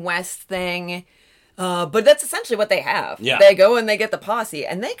American West thing. But that's essentially what they have. Yeah. They go and they get the posse,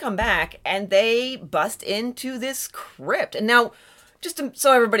 and they come back, and they bust into this crypt. And now,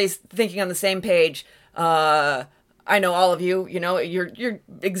 so everybody's thinking on the same page, I know all of you, you're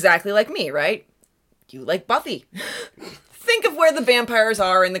exactly like me, right? You like Buffy. Think of where the vampires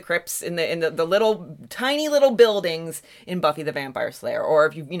are in the crypts, in the little tiny little buildings in Buffy the Vampire Slayer, or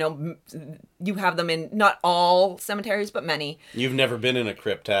if you have them in not all cemeteries but many. You've never been in a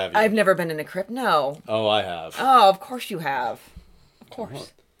crypt, have you? I've never been in a crypt. No. Oh, I have. Oh, of course you have. Of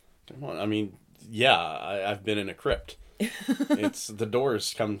course. I mean, yeah, I've been in a crypt. It's the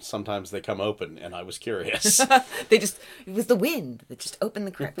doors sometimes they come open, and I was curious. It was the wind that just opened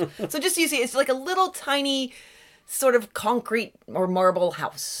the crypt. So just you see, it's like a little tiny sort of concrete or marble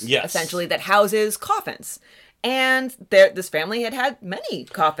house, yes, essentially, that houses coffins. And this family had many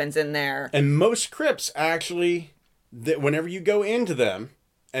coffins in there. And most crypts, actually, whenever you go into them,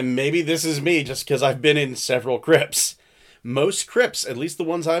 and maybe this is me just because I've been in several crypts, most crypts, at least the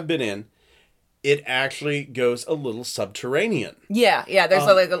ones I've been in, it actually goes a little subterranean. Yeah.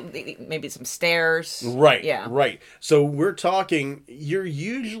 There's maybe some stairs. Right. Yeah. Right. So we're talking, you're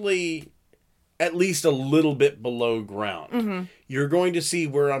usually at least a little bit below ground. Mm-hmm. You're going to see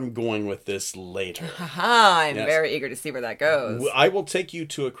where I'm going with this later. Haha, I'm very eager to see where that goes. I will take you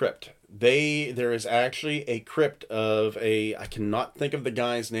to a crypt. There is actually a crypt of I cannot think of the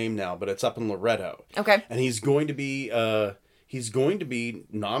guy's name now, but it's up in Loretto. Okay. And he's going to be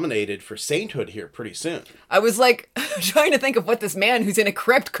nominated for sainthood here pretty soon. I was trying to think of what this man who's in a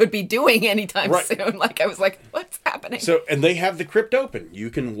crypt could be doing anytime soon. I was like, what's happening? So, and they have the crypt open. You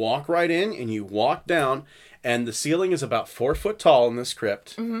can walk right in and you walk down, and the ceiling is about 4 foot tall in this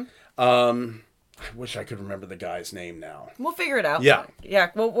crypt. Mm-hmm. I wish I could remember the guy's name now. We'll figure it out. Yeah. Yeah,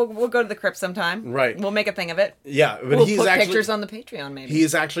 we'll go to the crypt sometime. Right. We'll make a thing of it. Yeah. But we'll put pictures on the Patreon, maybe. He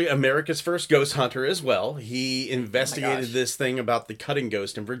is actually America's first ghost hunter as well. He investigated this thing about the cutting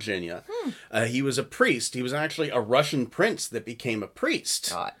ghost in Virginia. He was a priest. He was actually a Russian prince that became a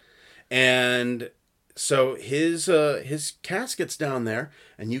priest. God. And so his casket's down there,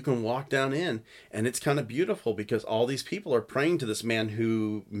 and you can walk down in, and it's kind of beautiful because all these people are praying to this man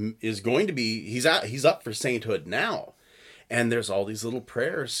who is going to be, he's up for sainthood now. And there's all these little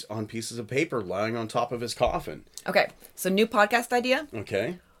prayers on pieces of paper lying on top of his coffin. Okay, so new podcast idea.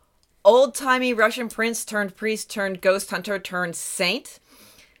 Okay. Old-timey Russian prince turned priest turned ghost hunter turned saint.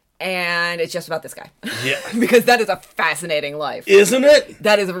 And it's just about this guy. Yeah. Because that is a fascinating life. Isn't it?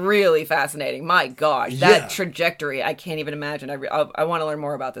 That is really fascinating. My gosh. That trajectory, I can't even imagine. I want to learn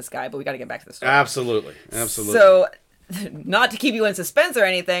more about this guy, but we got to get back to the story. Absolutely. So, not to keep you in suspense or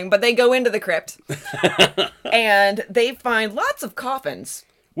anything, but they go into the crypt. And they find lots of coffins.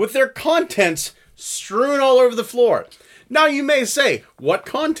 With their contents strewn all over the floor. Now you may say, what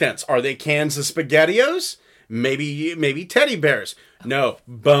contents? Are they cans of SpaghettiOs? Maybe teddy bears. No,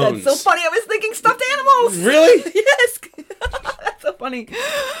 bones. That's so funny. I was thinking stuffed animals. Really? Yes. That's so funny.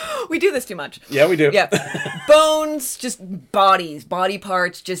 We do this too much. Yeah, we do. Yeah. Bones, just bodies, body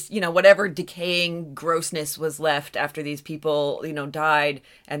parts, just, whatever decaying grossness was left after these people, died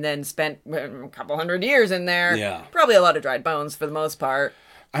and then spent a couple hundred years in there. Yeah. Probably a lot of dried bones for the most part.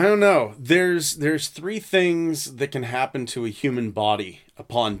 I don't know. There's 3 things that can happen to a human body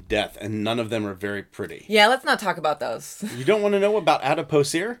upon death, and none of them are very pretty. Yeah, let's not talk about those. You don't want to know about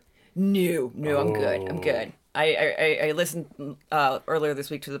adipose ear? No, I'm good. I listened earlier this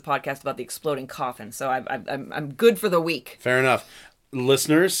week to the podcast about the exploding coffin, so I'm good for the week. Fair enough.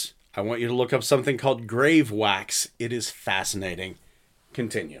 Listeners, I want you to look up something called grave wax. It is fascinating.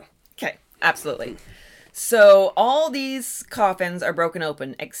 Continue. Okay, absolutely. So all these coffins are broken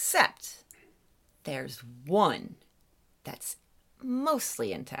open, except there's one that's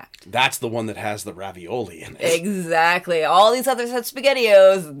mostly intact. That's the one that has the ravioli in it. Exactly. All these others had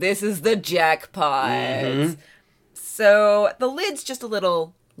SpaghettiOs. This is the jackpot. Mm-hmm. So the lid's just a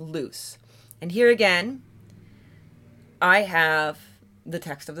little loose. And here again, I have the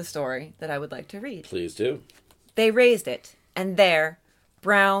text of the story that I would like to read. Please do. They raised it, and there,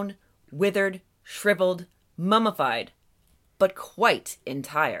 brown, withered, shriveled, mummified, but quite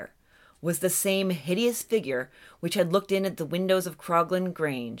entire, was the same hideous figure which had looked in at the windows of Croglan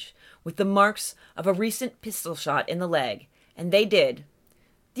Grange, with the marks of a recent pistol shot in the leg, and they did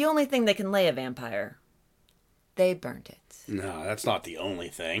the only thing that can lay a vampire. They burnt it. No, that's not the only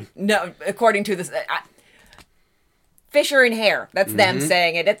thing. No, according to this... Fisher and Hare. That's them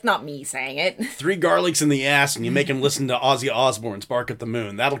saying it. It's not me saying it. 3 garlics in the ass and you make him listen to Ozzy Osbourne's Bark at the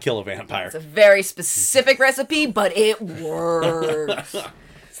Moon. That'll kill a vampire. It's a very specific recipe, but it works.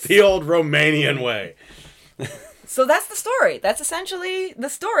 It's the old Romanian way. So that's the story. That's essentially the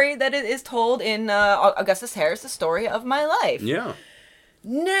story that it is told in Augustus Hare's The Story of My Life. Yeah.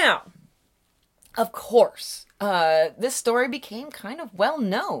 Now, of course, this story became kind of well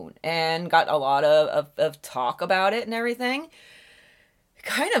known and got a lot of talk about it and everything.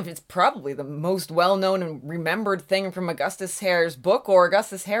 Kind of, it's probably the most well-known and remembered thing from Augustus Hare's book, or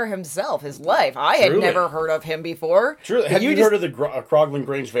Augustus Hare himself, his life. I had Truly. never heard of him before. True. Have you heard of the Crogland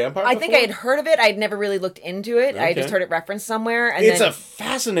Grange vampire? I think I had heard of it. I'd never really looked into it. I just Okay. heard it referenced somewhere. And It's then, a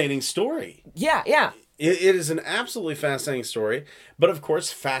fascinating story. yeah. It is an absolutely fascinating story. But of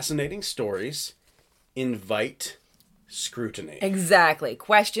course, fascinating stories invite scrutiny. Exactly.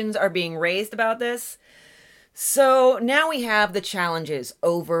 Questions are being raised about this. So now we have the challenges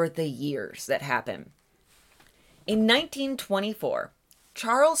over the years that happen. In 1924,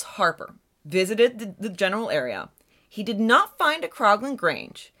 Charles Harper visited the general area. He did not find a Crogland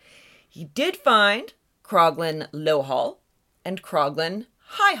Grange. He did find Crogland Low Hall and Crogland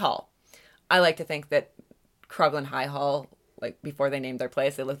High Hall. I like to think that Crogland High Hall, like before they named their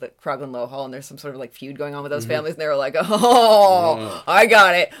place, they looked at Crogland Low Hall and there's some sort of like feud going on with those families, and they were like, oh, I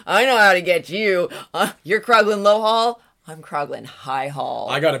got it. I know how to get you. You're Crogland Low Hall. I'm Crogland High Hall.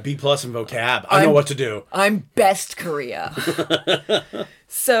 I got a B+ in vocab. I know what to do. I'm best Korea.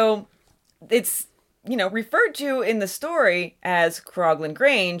 So it's, referred to in the story as Crogland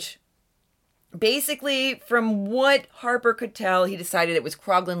Grange. Basically, from what Harper could tell, he decided it was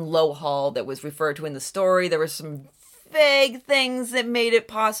Crogland Low Hall that was referred to in the story. There were some vague things that made it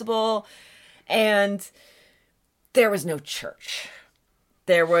possible, and there was no church.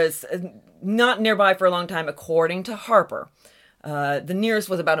 There was not nearby for a long time, according to Harper. The nearest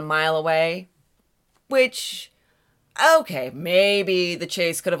was about a mile away, which, okay, maybe the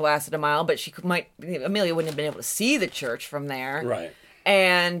chase could have lasted a mile, but Amelia wouldn't have been able to see the church from there. Right.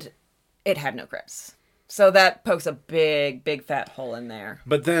 And it had no crypts. So that pokes a big, big fat hole in there.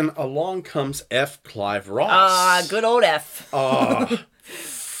 But then along comes F. Clive Ross. Good old F. To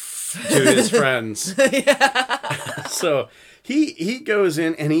his friends. So he goes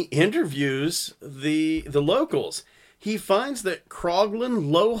in and he interviews the locals. He finds that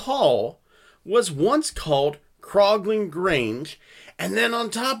Crogland Low Hall was once called Crogland Grange, and then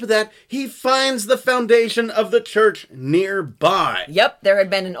on top of that, he finds the foundation of the church nearby. Yep, there had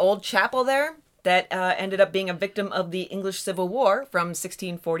been an old chapel there that ended up being a victim of the English Civil War from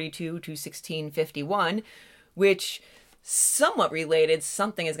 1642 to 1651, which somewhat related,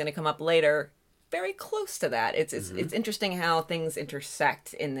 something is going to come up later, very close to that. It's interesting how things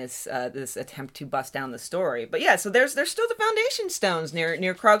intersect in this this attempt to bust down the story. But yeah, so there's still the foundation stones near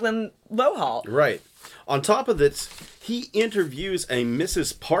Crogland Low Hall. Right. On top of this, he interviews a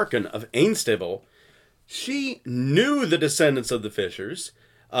Mrs. Parkin of Ainstable. She knew the descendants of the Fishers.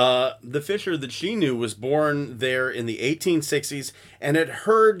 The Fisher that she knew was born there in the 1860s and had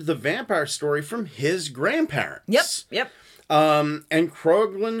heard the vampire story from his grandparents. Yep. And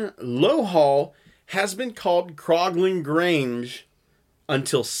Crogland Low Hall has been called Crogland Grange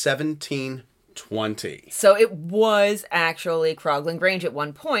until 1720. So it was actually Crogland Grange at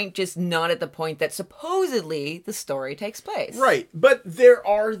one point, just not at the point that supposedly the story takes place. Right, but there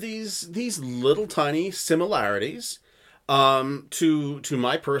are these little tiny similarities to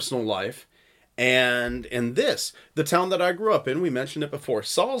my personal life, and in this, the town that I grew up in, we mentioned it before,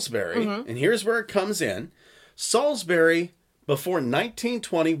 Salisbury, and here's where it comes in. Salisbury, before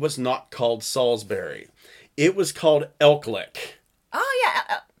 1920, was not called Salisbury. It was called Elklick. Oh,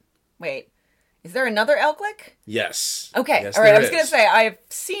 yeah. Wait. Is there another Elklick? Yes. Okay. Yes, all right. there I was going to is. say, I've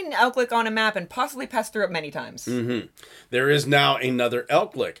seen Elklick on a map and possibly passed through it many times. There is now another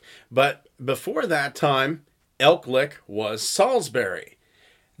Elklick. But before that time, Elklick was Salisbury.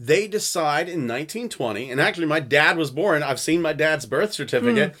 They decide in 1920, and actually my dad was born, I've seen my dad's birth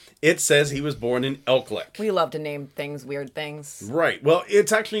certificate, it says he was born in Elklick. We love to name things weird things. Right. Well,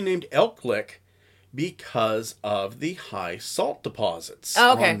 it's actually named Elklick because of the high salt deposits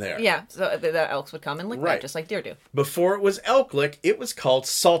Oh, okay. on there. Yeah. So the elks would come and lick Right. that, just like deer do. Before it was Elklick, it was called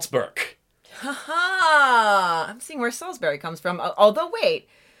Salzburg. Haha! I'm seeing where Salisbury comes from. Although, wait.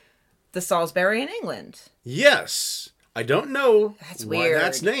 The Salisbury in England. Yes. I don't know That's why weird.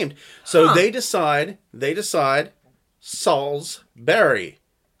 that's named. So they decide Salisbury.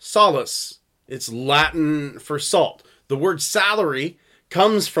 Salus. It's Latin for salt. The word salary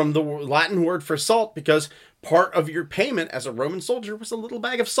comes from the Latin word for salt because part of your payment as a Roman soldier was a little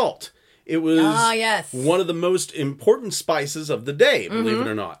bag of salt. It was yes. one of the most important spices of the day, believe it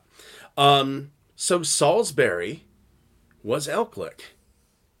or not. So Salisbury was Elklick.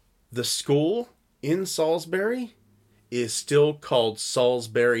 The school in Salisbury is still called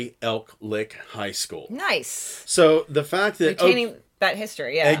Salisbury Elklick High School. Nice. So the fact that... Retaining that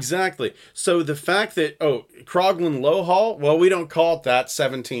history. Yeah. Exactly. So the fact that, Croglan Low Hall, well, we don't call it that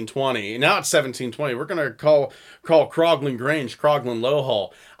 1720. Now it's 1720. We're going to call Croglan Grange Croglan Low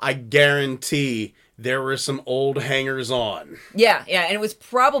Hall. I guarantee there were some old hangers-on. Yeah, and it was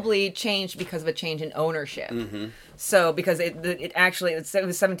probably changed because of a change in ownership. So, because it was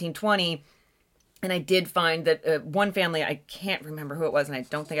 1720, and I did find that one family, I can't remember who it was, and I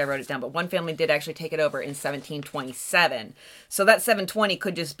don't think I wrote it down, but one family did actually take it over in 1727. So that 720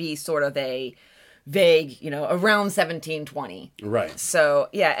 could just be sort of a vague, around 1720. Right. So,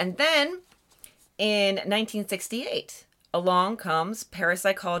 yeah, and then in 1968... along comes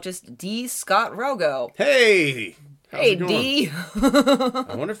parapsychologist D. Scott Rogo. Hey! How's Hey, it going? D.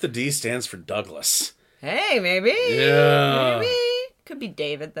 I wonder if the D stands for Douglas. Hey, maybe. Yeah. Maybe. Could be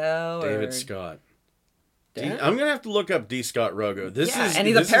David, though. David Scott. I'm going to have to look up D. Scott Rogo. And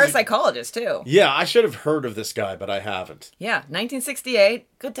he's a parapsychologist, too. Yeah, I should have heard of this guy, but I haven't. Yeah,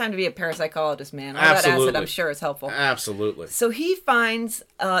 1968. Good time to be a parapsychologist, man. All Absolutely. that acid, I'm sure, is helpful. Absolutely. So he finds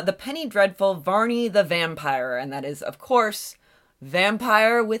the penny dreadful Varney the Vampire, and that is, of course,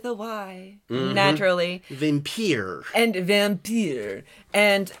 vampire with a Y, naturally. Vampire. And vampire.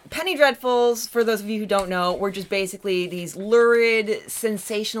 And penny dreadfuls, for those of you who don't know, were just basically these lurid,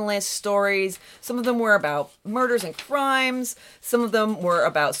 sensationalist stories. Some of them were about murders and crimes. Some of them were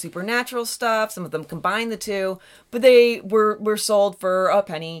about supernatural stuff. Some of them combined the two. But they were sold for a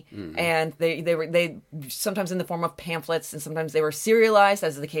penny, and they were sometimes in the form of pamphlets, and sometimes they were serialized,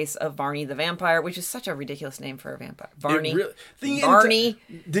 as is the case of Varney the Vampire, which is such a ridiculous name for a vampire. Varney. Varney.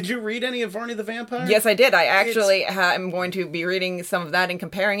 Did you read any of Varney the Vampire? Yes, I did. I actually am going to be reading some of that and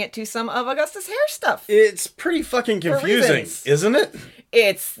comparing it to some of Augustus Hare stuff. It's pretty fucking confusing, reasons. isn't it?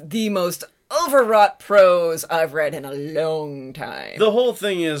 It's the most overwrought prose I've read in a long time. The whole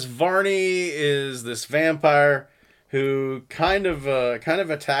thing is Varney is this vampire who kind of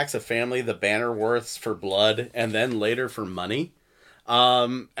attacks a family, the Bannerworths, for blood, and then later for money.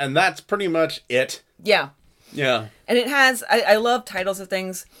 And that's pretty much it. Yeah. Yeah. And it has, I love titles of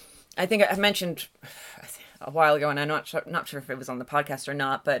things. I think I mentioned a while ago, and I'm not sure if it was on the podcast or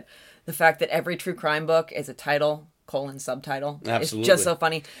not, but the fact that every true crime book is a title, subtitle. Absolutely. It's just so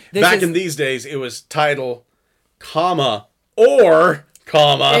funny. Back in these days, it was title, comma, or,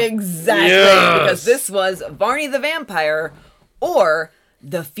 comma. Exactly. Yes. Because this was Varney the Vampire or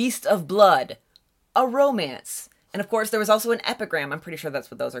The Feast of Blood, a romance. And of course, there was also an epigram. I'm pretty sure that's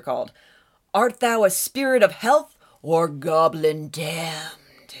what those are called. Art thou a spirit of health or goblin damned?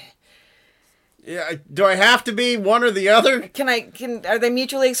 Yeah, do I have to be one or the other? Are they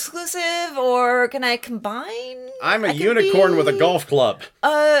mutually exclusive, or can I combine? I'm a unicorn with a golf club.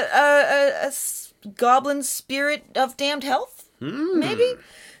 Goblin spirit of damned health? Maybe?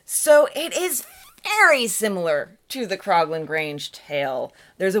 So it is very similar to the Croglan Grange tale.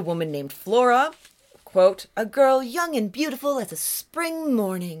 There's a woman named Flora, quote, a girl young and beautiful as a spring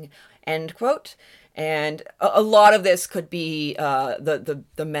morning, end quote. And a lot of this could be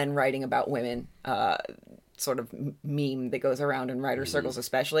the men writing about women, sort of meme that goes around in writer circles,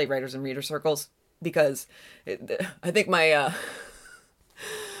 especially writers and reader circles, because I think my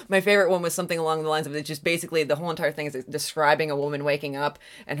my favorite one was something along the lines of, it's just basically the whole entire thing is describing a woman waking up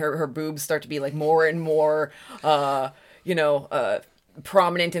and her boobs start to be like more and more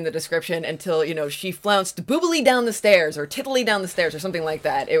prominent in the description until, she flounced boobily down the stairs or tittily down the stairs or something like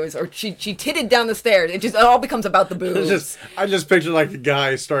that. It was, or she titted down the stairs. It all becomes about the boobs. I just picture like a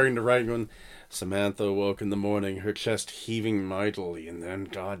guy starting to write going, Samantha woke in the morning, her chest heaving mightily, and then,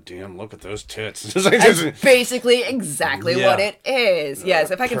 goddamn, look at those tits. That's basically exactly what it is.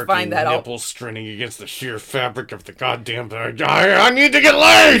 Yes, if I can find that, nipples straining against the sheer fabric of the goddamn thing. I need to get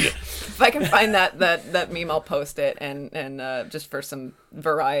laid! If I can find that meme, I'll post it, and just for some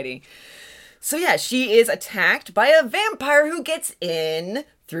variety. So yeah, she is attacked by a vampire who gets in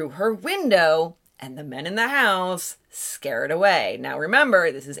through her window, and the men in the house scare it away. Now remember,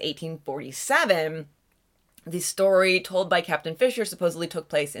 this is 1847. The story told by Captain Fisher supposedly took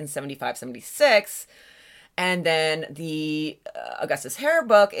place in 75-76. And then the Augustus Hare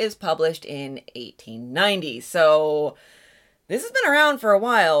book is published in 1890. So this has been around for a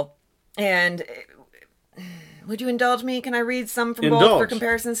while. And would you indulge me? Can I read some from both for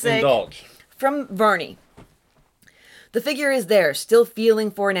comparison's sake? Indulge. From Varney. The figure is there, still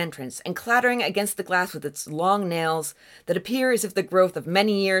feeling for an entrance, and clattering against the glass with its long nails that appear as if the growth of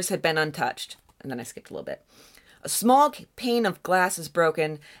many years had been untouched. And then I skipped a little bit. A small pane of glass is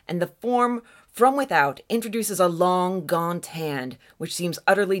broken, and the form from without introduces a long, gaunt hand, which seems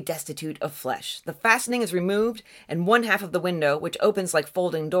utterly destitute of flesh. The fastening is removed, and one half of the window, which opens like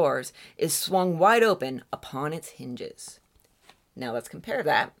folding doors, is swung wide open upon its hinges. Now let's compare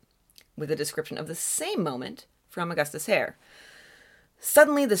that with a description of the same moment from Augustus Hare.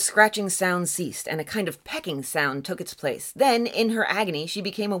 Suddenly the scratching sound ceased, and a kind of pecking sound took its place. Then, in her agony, she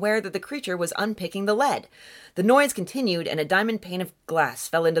became aware that the creature was unpicking the lead. The noise continued, and a diamond pane of glass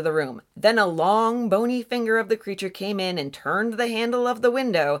fell into the room. Then a long, bony finger of the creature came in and turned the handle of the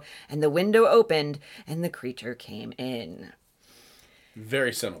window, and the window opened, and the creature came in.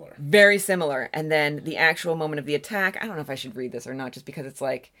 Very similar. Very similar. And then the actual moment of the attack, I don't know if I should read this or not, just because it's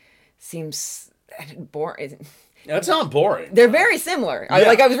like, seems boring. That's not boring. They're very similar. Yeah.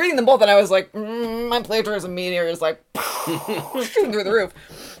 I was reading them both, and I was like, my plagiarism meter is like shooting through the roof.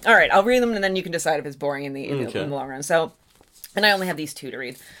 All right, I'll read them, and then you can decide if it's boring in the long run. So, and I only have these two to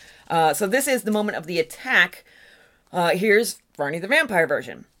read. So this is the moment of the attack. Here's Barney the Vampire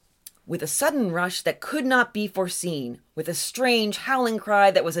version. With a sudden rush that could not be foreseen, with a strange howling cry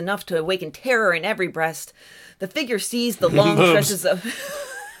that was enough to awaken terror in every breast, the figure seized the long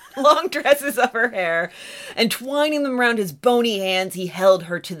tresses of her hair, and twining them round his bony hands, he held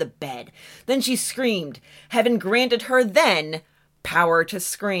her to the bed. Then she screamed. Heaven granted her then power to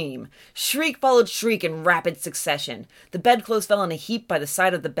scream. Shriek followed shriek in rapid succession. The bedclothes fell in a heap by the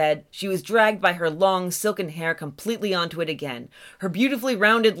side of the bed. She was dragged by her long silken hair completely onto it again. Her beautifully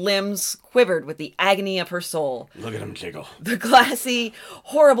rounded limbs quivered with the agony of her soul. Look at him jiggle. The glassy,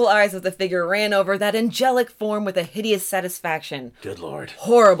 horrible eyes of the figure ran over that angelic form with a hideous satisfaction. Good Lord.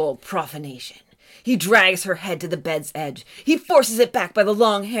 Horrible profanation. He drags her head to the bed's edge. He forces it back by the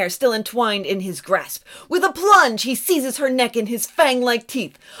long hair still entwined in his grasp. With a plunge, he seizes her neck in his fang-like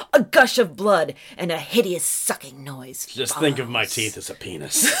teeth. A gush of blood and a hideous sucking noise. Just think of my teeth as a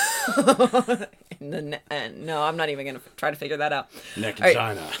penis. No, I'm not even going to try to figure that out. Neck and All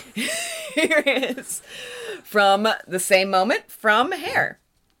right. vagina. Here is from the same moment from Hare.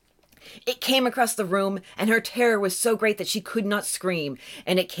 It came across the room, and her terror was so great that she could not scream.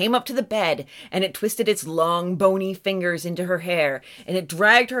 And it came up to the bed, and it twisted its long, bony fingers into her hair, and it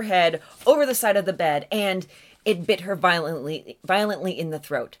dragged her head over the side of the bed, and it bit her violently in the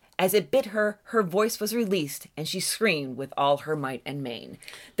throat. As it bit her, her voice was released, and she screamed with all her might and main.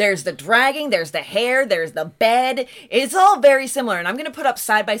 There's the dragging, there's the hair, there's the bed. It's all very similar, and I'm going to put up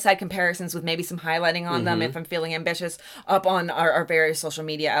side-by-side comparisons with maybe some highlighting on them if I'm feeling ambitious, up on our various social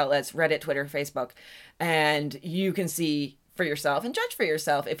media outlets, Reddit, Twitter, Facebook. And you can see for yourself and judge for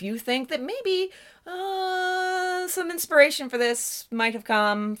yourself if you think that maybe some inspiration for this might have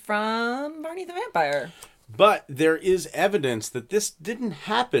come from Barney the Vampire. But there is evidence that this didn't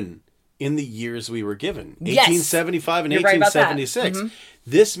happen in the years we were given. Yes. 1875 and You're right about that. 1876.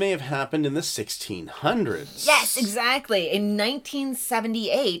 This may have happened in the 1600s. Yes, exactly. In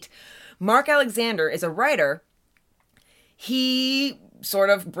 1978, Mark Alexander is a writer. He sort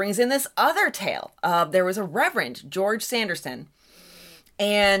of brings in this other tale. There was a Reverend, George Sanderson,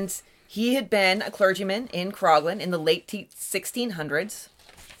 and he had been a clergyman in Croglan in the late 1600s.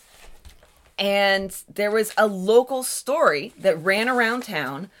 And there was a local story that ran around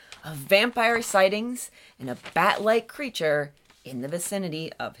town of vampire sightings and a bat-like creature in the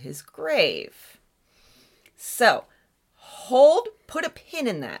vicinity of his grave. So, put a pin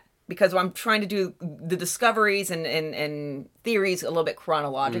in that, because I'm trying to do the discoveries and theories a little bit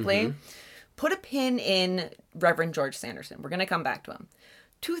chronologically. Put a pin in Reverend George Sanderson. We're going to come back to him.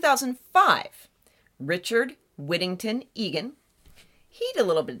 2005, Richard Whittington Egan, he did a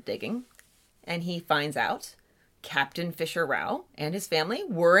little bit of digging. And he finds out Captain Fisher Rao and his family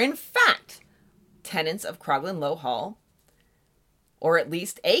were in fact tenants of Croglan Low Hall, or at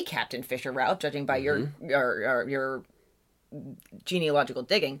least a Captain Fisher Rao, judging by your genealogical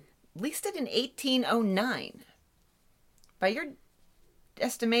digging, leased it in 1809. By your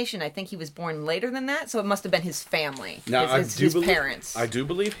estimation, I think he was born later than that, so it must have been his family, Now, his parents. I do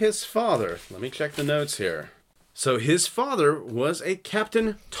believe his father. Let me check the notes here. So his father was a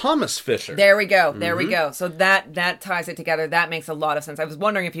Captain Thomas Fisher. There we go. There we go. So that ties it together. That makes a lot of sense. I was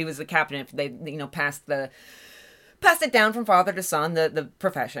wondering if he was the captain, if they passed it down from father to son, the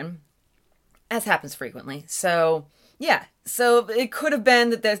profession, as happens frequently. So yeah. So it could have been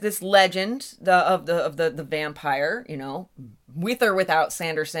that there's this legend of the vampire, with or without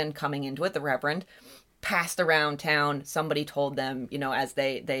Sanderson coming into it, the Reverend, passed around town. Somebody told them, as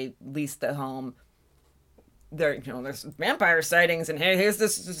they leased the home, there's vampire sightings, and here's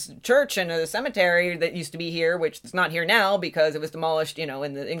this church and a cemetery that used to be here, which is not here now because it was demolished, in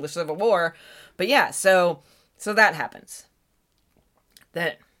the English Civil War. But yeah, so that happens.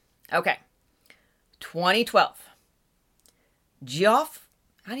 Okay. 2012. Geoff,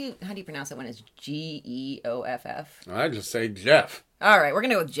 How do you pronounce it when it's Geoff? I just say Jeff. All right, we're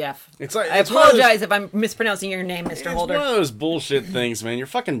gonna go with Jeff. It's like I apologize if I'm mispronouncing your name, Mr. It's Holder. one of those bullshit things, man. You're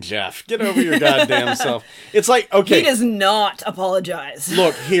fucking Jeff. Get over your goddamn self. It's like, okay. He does not apologize.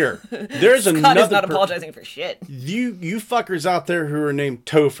 Look here. There's Scott another. is not apologizing for shit. You fuckers out there who are named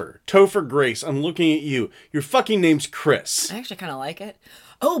Topher Grace. I'm looking at you. Your fucking name's Chris. I actually kind of like it.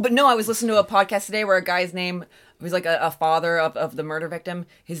 Oh, but no, I was listening to a podcast today where a guy's name was like a father of the murder victim.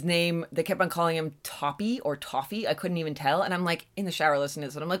 His name, they kept on calling him Toppy or Toffee. I couldn't even tell. And I'm like in the shower listening to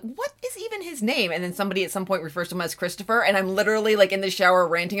this, and I'm like, what is even his name? And then somebody at some point refers to him as Christopher, and I'm literally like in the shower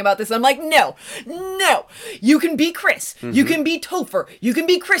ranting about this. And I'm like, no, you can be Chris. Mm-hmm. You can be Topher. You can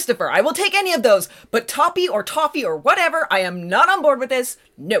be Christopher. I will take any of those. But Toppy or Toffee or whatever, I am not on board with this.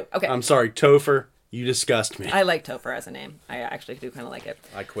 No. Okay. I'm sorry, Topher. You disgust me. I like Topher as a name. I actually do kind of like it.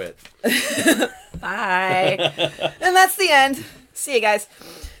 I quit. Bye. And that's the end. See you guys.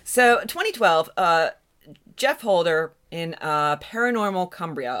 So 2012, Jeff Holder in Paranormal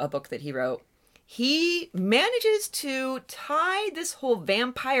Cumbria, a book that he wrote, he manages to tie this whole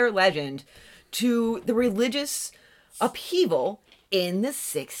vampire legend to the religious upheaval in the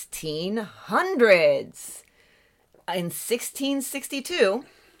 1600s. In 1662...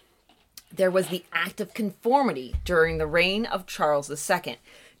 there was the Act of Conformity during the reign of Charles II.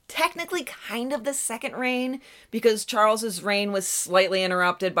 Technically kind of the second reign, because Charles's reign was slightly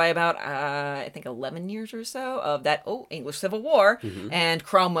interrupted by about, I think 11 years or so of that, English Civil War, and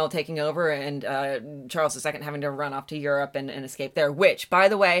Cromwell taking over and Charles II having to run off to Europe and escape there, which, by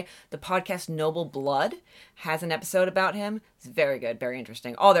the way, the podcast Noble Blood has an episode about him. It's very good, very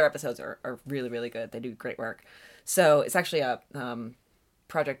interesting. All their episodes are really, really good. They do great work. So it's actually a...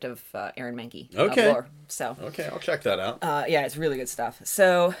 project of Aaron Mahnke. Okay. Lore. So okay, I'll check that out. Yeah, it's really good stuff.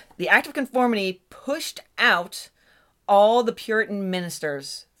 So the Act of Conformity pushed out all the Puritan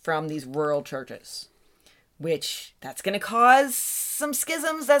ministers from these rural churches, which that's going to cause some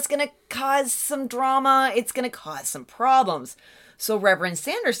schisms. That's going to cause some drama. It's going to cause some problems. So Reverend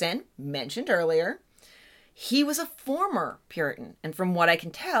Sanderson, mentioned earlier, he was a former Puritan. And from what I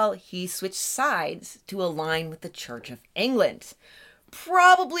can tell, he switched sides to align with the Church of England.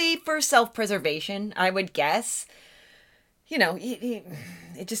 Probably for self-preservation, I would guess. You know,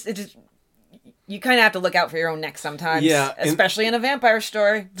 it just you kind of have to look out for your own neck sometimes. Yeah. Especially in a vampire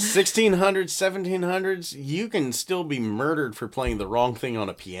story. 1600s, 1700s, you can still be murdered for playing the wrong thing on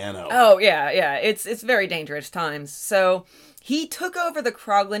a piano. Oh, yeah. It's very dangerous times. So he took over the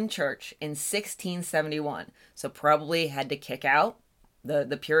Crogland Church in 1671. So probably had to kick out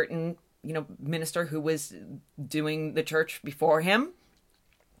the Puritan, minister who was doing the church before him.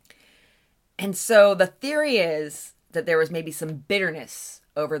 And so the theory is that there was maybe some bitterness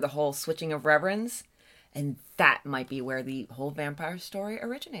over the whole switching of reverends, and that might be where the whole vampire story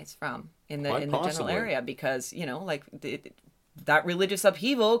originates from in the general area, because that religious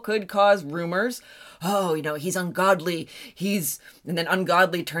upheaval could cause rumors. He's ungodly. And then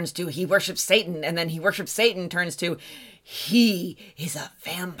ungodly turns to he worships Satan, and then he worships Satan turns to he is a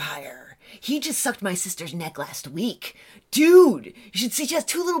vampire. He just sucked my sister's neck last week. Dude, you should see she has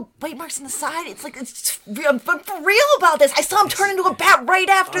 2 little bite marks on the side. I'm for real about this. I saw him turn into a bat right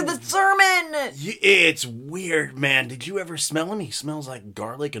after the sermon. It's weird, man. Did you ever smell him? He smells like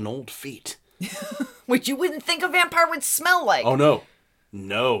garlic and old feet. Which you wouldn't think a vampire would smell like. Oh, no.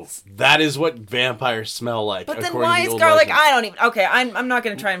 No. That is what vampires smell like. But then why is garlic? Legend. I don't even... Okay, I'm not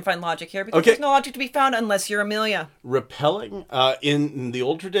going to try and find logic here, because there's no logic to be found unless you're Amelia. Repelling, in the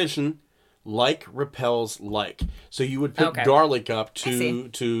old tradition... like repels like, so you would put garlic up to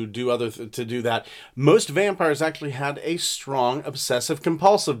do that. Most vampires actually had a strong obsessive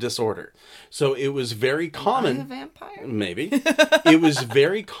compulsive disorder, so it was very common. Am I a vampire? Maybe it was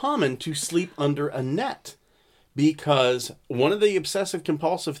very common to sleep under a net, because one of the obsessive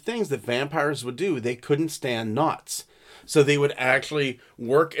compulsive things that vampires would do, they couldn't stand knots, so they would actually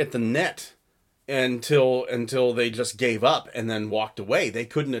work at the net until they just gave up and then walked away. They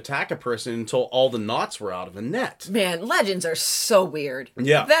couldn't attack a person until all the knots were out of a net. Man, legends are so weird.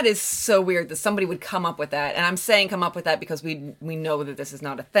 Yeah. That is so weird that somebody would come up with that. And I'm saying come up with that because we know that this is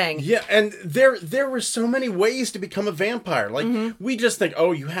not a thing. Yeah, and there were so many ways to become a vampire. Like, we just think,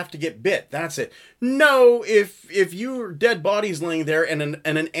 you have to get bit. That's it. No, if your dead body's laying there and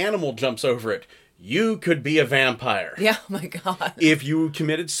an animal jumps over it, you could be a vampire. Yeah, oh my God. If you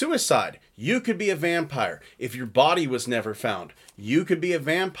committed suicide, you could be a vampire. If your body was never found, you could be a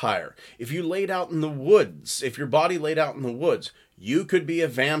vampire. If you laid out in the woods, if your body laid out in the woods, you could be a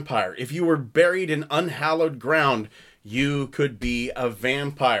vampire. If you were buried in unhallowed ground, you could be a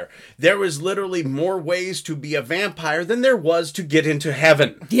vampire. There was literally more ways to be a vampire than there was to get into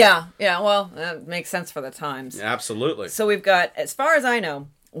heaven. Yeah, well, that makes sense for the times. Absolutely. So we've got, as far as I know,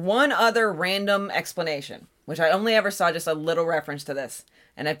 one other random explanation, which I only ever saw just a little reference to this.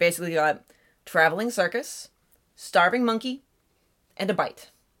 And I've basically got traveling circus, starving monkey, and a bite.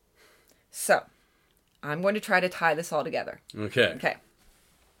 So, I'm going to try to tie this all together. Okay.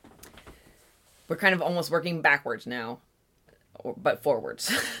 We're kind of almost working backwards now, but forwards.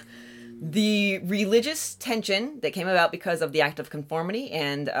 The religious tension that came about because of the Act of Conformity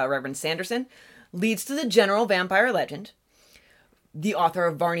and Reverend Sanderson leads to the general vampire legend. The author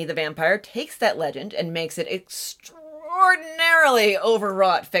of Varney the Vampire takes that legend and makes it extraordinarily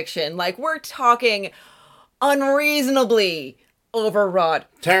overwrought fiction. Like, we're talking unreasonably overwrought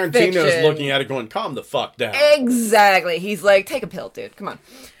Tarantino's fiction. looking at it going, calm the fuck down. Exactly. He's like, take a pill, dude. Come on.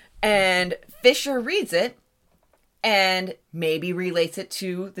 And Fisher reads it and maybe relates it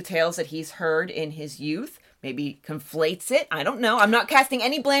to the tales that he's heard in his youth. Maybe conflates it. I don't know. I'm not casting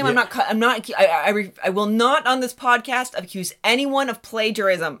any blame. Yeah. I will not on this podcast accuse anyone of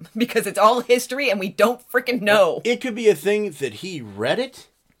plagiarism because it's all history and we don't freaking know. It could be a thing that he read it,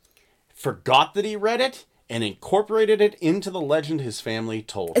 forgot that he read it, and incorporated it into the legend his family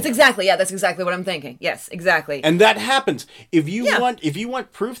told him. That's exactly what I'm thinking. Yes, exactly. And that happens. If you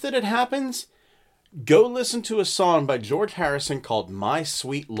want proof that it happens, go listen to a song by George Harrison called My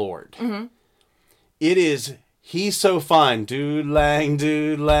Sweet Lord. Mm-hmm. It is He's So Fine, Dude Lang,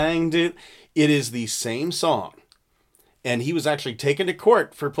 Dude Lang, Dude. It is the same song. And he was actually taken to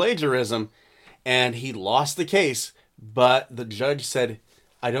court for plagiarism, and he lost the case, but the judge said,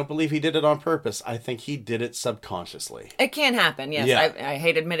 I don't believe he did it on purpose. I think he did it subconsciously. It can happen, yes. Yeah. I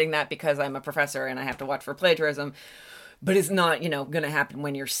hate admitting that because I'm a professor and I have to watch for plagiarism. But it's not, going to happen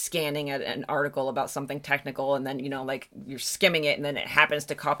when you're scanning an article about something technical and then, you're skimming it and then it happens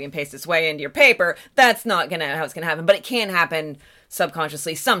to copy and paste its way into your paper. That's not how it's going to happen. But it can happen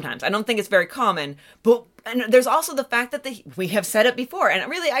subconsciously sometimes. I don't think it's very common. And there's also the fact that we have said it before. And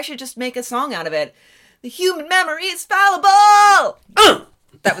really, I should just make a song out of it. The human memory is fallible!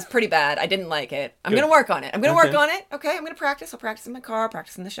 That was pretty bad. I didn't like it. I'm going to work on it. Okay, I'm going to practice. I'll practice in my car,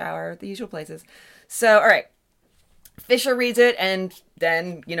 practice in the shower, the usual places. So, all right. Fisher reads it and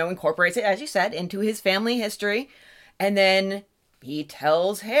then, incorporates it, as you said, into his family history. And then he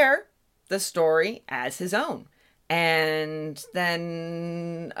tells Hare the story as his own. And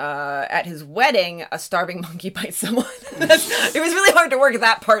then at his wedding, a starving monkey bites someone. It was really hard to work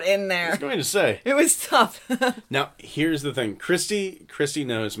that part in there. I was going to say. It was tough. Now, here's the thing. Christy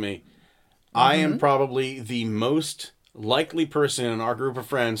knows me. Mm-hmm. I am probably the most likely person in our group of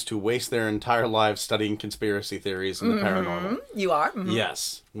friends to waste their entire lives studying conspiracy theories and the paranormal. You are? Mm-hmm.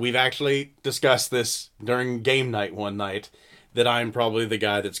 Yes. We've actually discussed this during game night one night, that I'm probably the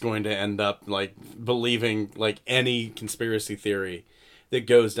guy that's going to end up, believing, any conspiracy theory that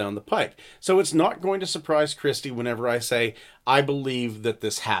goes down the pike. So it's not going to surprise Christy whenever I say, I believe that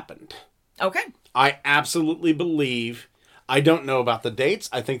this happened. Okay. I absolutely believe. I don't know about the dates.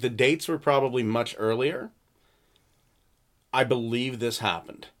 I think the dates were probably much earlier. I believe this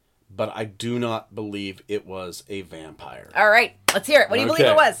happened, but I do not believe it was a vampire. All right. Let's hear it. What do you believe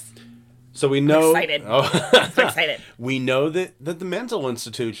it was? So we know. I'm excited. I'm so excited. We know that the mental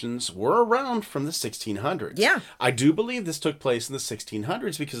institutions were around from the 1600s. Yeah. I do believe this took place in the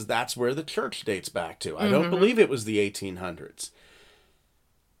 1600s because that's where the church dates back to. I don't believe it was the 1800s.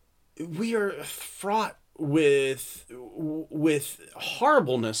 We are fraught with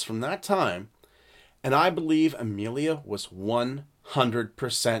horribleness from that time, and I believe Amelia was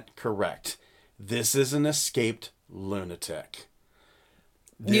 100% correct. This is an escaped lunatic.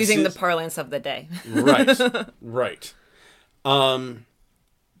 Using the parlance of the day. Right.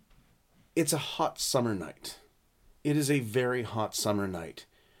 It's a hot summer night. It is a very hot summer night.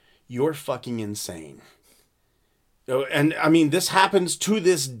 You're fucking insane. Oh, and I mean, this happens to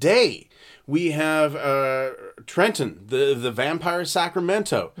this day. We have Trenton, the vampire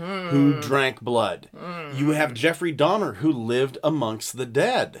Sacramento, who drank blood. You have Jeffrey Dahmer, who lived amongst the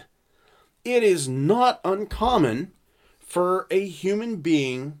dead. It is not uncommon for a human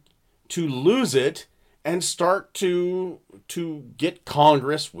being to lose it and start to get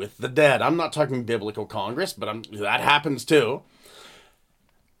Congress with the dead. I'm not talking biblical Congress, but that happens too.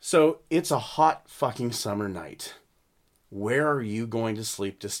 So it's a hot fucking summer night. Where are you going to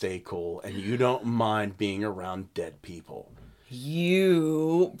sleep to stay cool and you don't mind being around dead people?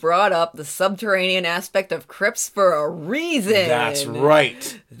 You brought up the subterranean aspect of crypts for a reason. That's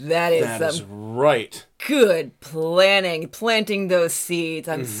right. That is right. Good planting those seeds.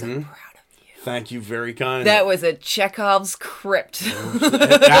 I'm so proud of you. Thank you very kindly. That was a Chekhov's crypt.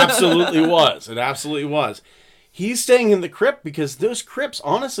 It absolutely was. It absolutely was. He's staying in the crypt because those crypts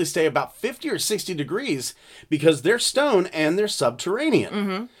honestly stay about 50 or 60 degrees because they're stone and they're subterranean.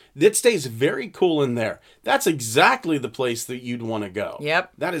 Mm-hmm. It stays very cool in there. That's exactly the place that you'd want to go.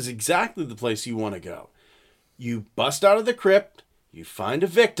 Yep. That is exactly the place you want to go. You bust out of the crypt. You find a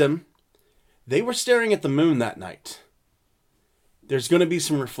victim. They were staring at the moon that night. There's going to be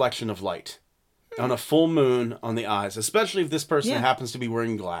some reflection of light on a full moon on the eyes, especially if this person happens to be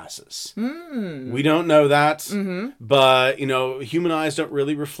wearing glasses. We don't know that, but, human eyes don't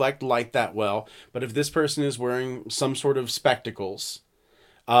really reflect light that well. But if this person is wearing some sort of spectacles,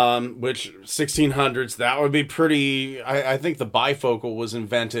 which 1600s, that would be pretty... I think the bifocal was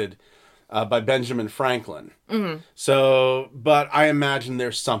invented by Benjamin Franklin. So, but I imagine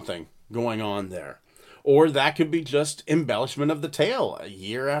there's something going on there. Or that could be just embellishment of the tale,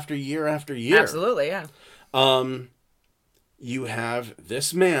 year after year after year. Absolutely, yeah. You have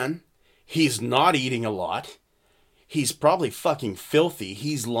this man. He's not eating a lot. He's probably fucking filthy.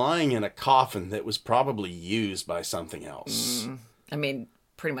 He's lying in a coffin that was probably used by something else. I mean,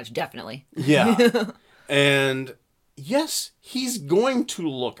 pretty much definitely. Yeah. And yes, he's going to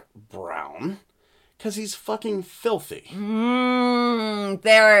look brown because he's fucking filthy.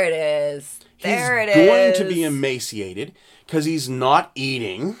 There it is. There it is. He's going to be emaciated because he's not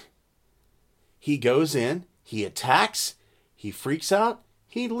eating. He goes in, he attacks, he freaks out,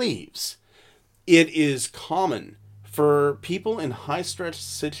 he leaves. It is common for people in high-stress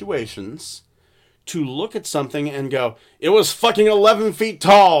situations to look at something and go, it was fucking 11 feet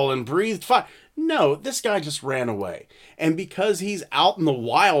tall and breathed fire. No, this guy just ran away. And because he's out in the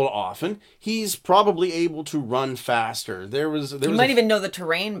wild often, he's probably able to run faster. He might even know the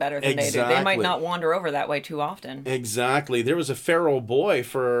terrain better than they do. They might Exactly. not wander over that way too often. Exactly. There was a feral boy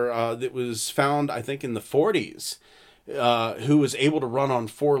that was found, I think, in the 40s, who was able to run on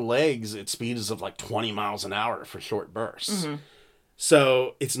 4 legs at speeds of like 20 miles an hour for short bursts.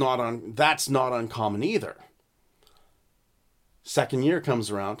 So that's not uncommon either. Second year comes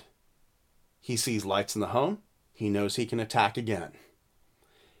around. He sees lights in the home. He knows he can attack again.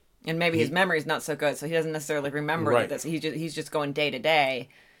 And maybe his memory's not so good, so he doesn't necessarily remember Right. this. He's just going day to day.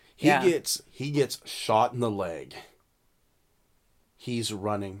 He gets shot in the leg. He's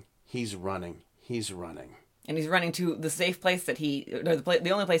running. He's running. He's running. And he's running to the safe place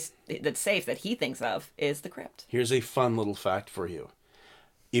the only place that's safe that he thinks of is the crypt. Here's a fun little fact for you.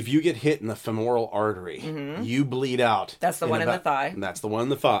 If you get hit in the femoral artery, you bleed out. That's the one in the thigh. That's the one in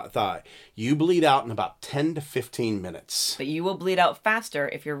the thigh. You bleed out in about 10 to 15 minutes. But you will bleed out faster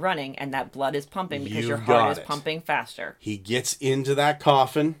if you're running and that blood is pumping because your You've heart got is it. pumping faster. He gets into that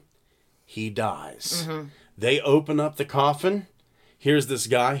coffin. He dies. They open up the coffin. Here's this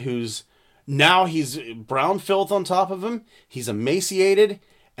guy he's brown filth on top of him. He's emaciated,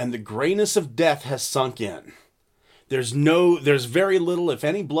 and the grayness of death has sunk in. There's very little, if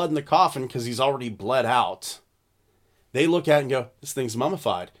any, blood in the coffin because he's already bled out. They look at it and go, this thing's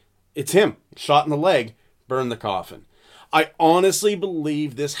mummified. It's him. Shot in the leg. Burn the coffin. I honestly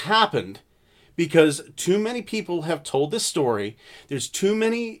believe this happened because too many people have told this story. There's too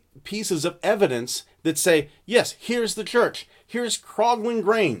many pieces of evidence that say, yes, here's the church. Here's Crogland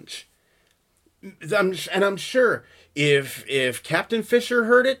Grange. And I'm sure if Captain Fisher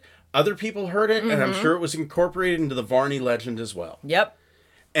heard it, other people heard it, and I'm sure it was incorporated into the Varney legend as well. Yep.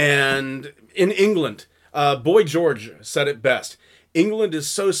 And in England, Boy George said it best. England is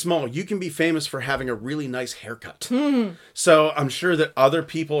so small, you can be famous for having a really nice haircut. So I'm sure that other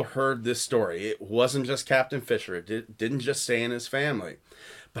people heard this story. It wasn't just Captain Fisher. It didn't just stay in his family.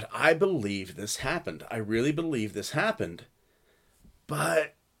 But I believe this happened. I really believe this happened.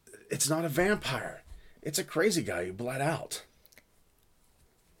 But it's not a vampire. It's a crazy guy who bled out.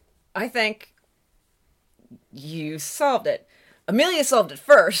 I think you solved it. Amelia solved it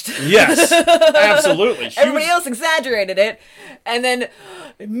first. Yes, absolutely. Everybody else exaggerated it. And then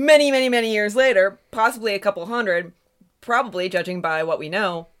many, many, many years later, possibly a couple hundred, probably judging by what we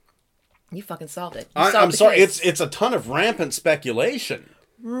know, you fucking solved it. You solved I'm the sorry, case. it's a ton of rampant speculation.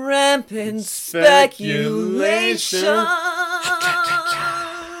 Rampant speculation.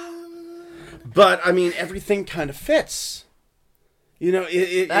 But, I mean, everything kind of fits. You know,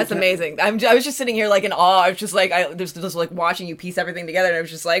 That's amazing. I was just sitting here like in awe. I was just like, just like watching you piece everything together, and I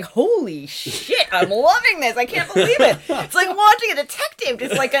was just like, holy shit, I'm loving this. I can't believe it. It's like watching a detective,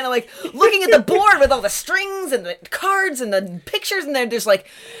 just like kind of like looking at the board with all the strings and the cards and the pictures, and they're just like,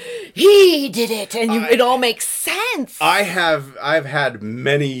 he did it, and it all makes sense. I've had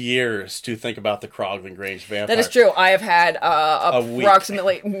many years to think about the Crogland Grange vampire. That is true. I have had week.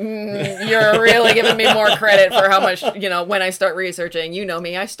 approximately. You're really giving me more credit for how much, when I start researching. You know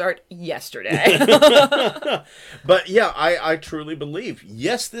me, I start yesterday. But yeah, I truly believe,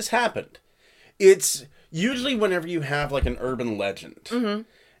 yes, this happened. It's usually whenever you have like an urban legend. Mm-hmm.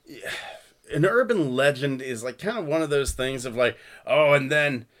 An urban legend is like kind of one of those things of like, oh, and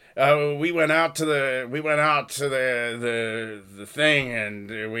then we went out to the thing and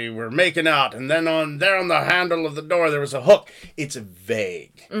we were making out, and then on the handle of the door there was a hook. It's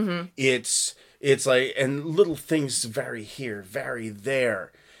vague. Mm-hmm. It's like, and little things vary here, vary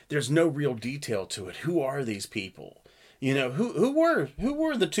there. There's no real detail to it. Who are these people? Who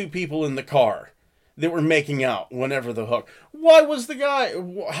were the two people in the car that were making out whenever the hook? Why was the guy,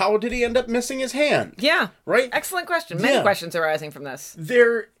 how did he end up missing his hand? Yeah. Right? Excellent question. Many questions arising from this.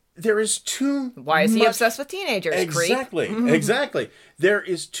 There is too Why is he obsessed with teenagers, Exactly. creep? Exactly. There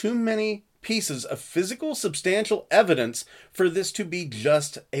is too many pieces of physical, substantial evidence for this to be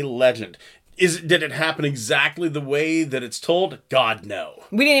just a legend. Did it happen exactly the way that it's told? God, no.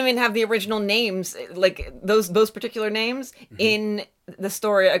 We didn't even have the original names, like those particular names in the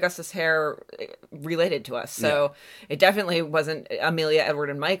story Augustus Hare related to us. So It definitely wasn't Amelia, Edward,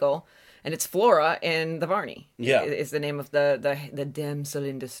 and Michael. And it's Flora in the Varney. Yeah, is the name of the damsel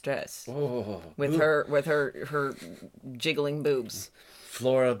in distress. Oh, with her jiggling boobs.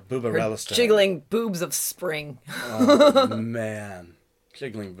 Flora Boobarelliston. Jiggling boobs of spring. Oh man.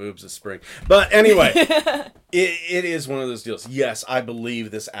 Jiggling boobs of spring. But anyway, it is one of those deals. Yes, I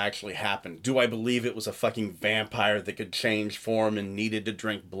believe this actually happened. Do I believe it was a fucking vampire that could change form and needed to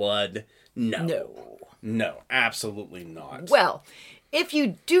drink blood? No. No, absolutely not. Well, if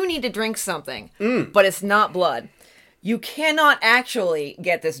you do need to drink something, but it's not blood, you cannot actually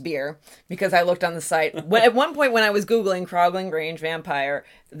get this beer, because I looked on the site. At one point when I was Googling Crogland Grange vampire,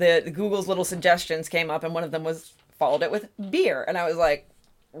 the Google's little suggestions came up, and one of them followed it with beer. And I was like,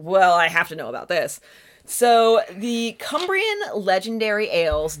 well, I have to know about this. So the Cumbrian Legendary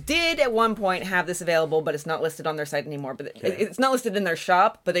Ales did at one point have this available, but it's not listed on their site anymore. But it's not listed in their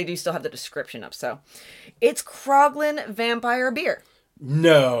shop, but they do still have the description up. So it's Crogland Vampire Beer.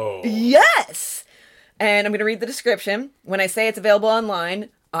 No. Yes! And I'm going to read the description. When I say it's available online,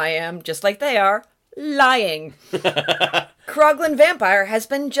 I am, just like they are, lying. Crogland Vampire has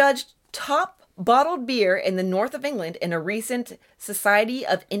been judged top bottled beer in the north of England in a recent Society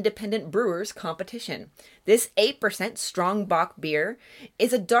of Independent Brewers competition. This 8% strong bock beer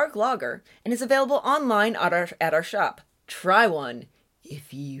is a dark lager and is available online at our shop. Try one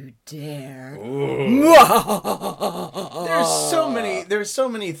if you dare. There's so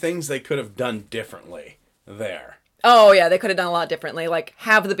many things they could have done differently there. Oh, yeah, they could have done a lot differently, like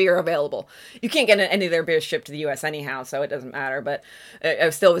have the beer available. You can't get any of their beers shipped to the U.S. anyhow, so it doesn't matter. But I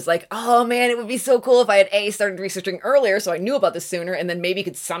still was like, oh, man, it would be so cool if I had started researching earlier so I knew about this sooner, and then maybe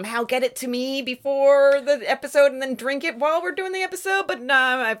could somehow get it to me before the episode and then drink it while we're doing the episode. But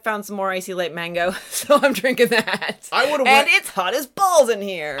nah, I found some more Icy Light Mango, so I'm drinking that. And it's hot as balls in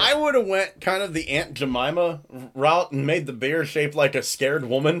here. I would have went kind of the Aunt Jemima route and made the beer shaped like a scared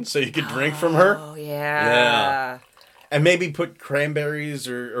woman so you could drink from her. Oh, yeah. And maybe put cranberries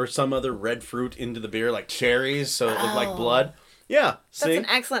or some other red fruit into the beer, like cherries, so it looked like blood. Yeah, That's an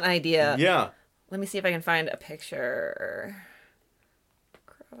excellent idea. Yeah. Let me see if I can find a picture.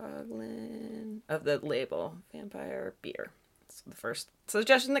 Crogland of the label. Vampire beer. It's the first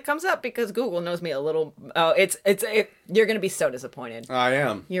suggestion that comes up because Google knows me a little. Oh, you're going to be so disappointed. I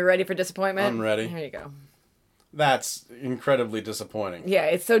am. You're ready for disappointment? I'm ready. Here you go. That's incredibly disappointing. Yeah,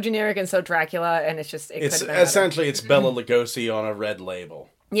 it's so generic and so Dracula, and it's just... It's essentially, it's Bela Lugosi on a red label.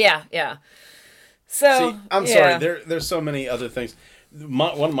 Yeah. So, see, I'm sorry, there's so many other things.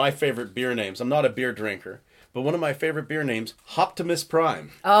 One of my favorite beer names, I'm not a beer drinker, but one of my favorite beer names, Hoptimus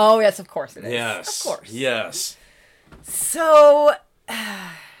Prime. Oh, yes, of course it is. Yes. Of course. Yes. So...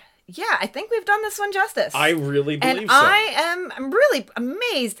 yeah, I think we've done this one justice. I really believe so. I'm really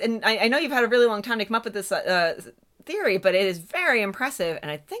amazed, and I know you've had a really long time to come up with this theory, but it is very impressive, and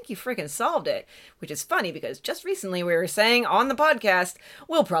I think you freaking solved it, which is funny because just recently we were saying on the podcast,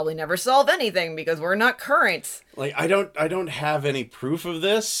 we'll probably never solve anything because we're not current. Like, I don't have any proof of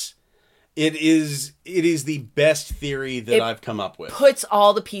this. It is the best theory that I've come up with. Puts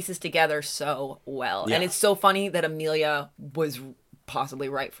all the pieces together so well, yeah. And it's so funny that Amelia was possibly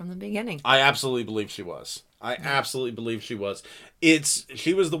right from the beginning. I absolutely believe she was. She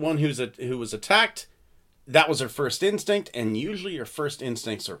was the one who was attacked. That was her first instinct, and usually your first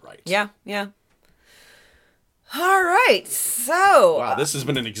instincts are right. Yeah. All right, so Wow, this has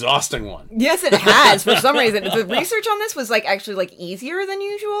been an exhausting one. yes, it has. For some reason, the research on this was like actually like easier than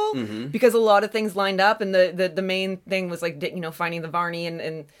usual because a lot of things lined up, and the main thing was like finding the Varney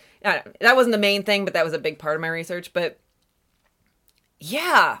and that wasn't the main thing, but that was a big part of my research. But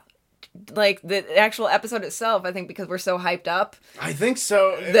yeah, like the actual episode itself, I think because we're so hyped up I think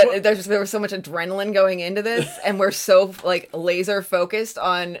so. that there was so much adrenaline going into this, and we're so like laser focused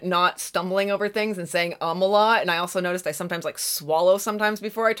on not stumbling over things and saying a lot. And I also noticed I sometimes like swallow sometimes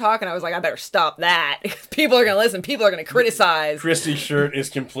before I talk, and I was like, I better stop that. People are gonna listen. People are gonna criticize. Christy's shirt is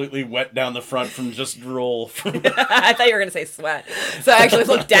completely wet down the front from just drool. I thought you were gonna say sweat, so I actually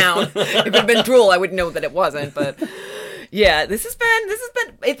looked down. If it had been drool, I would know that it wasn't. But yeah,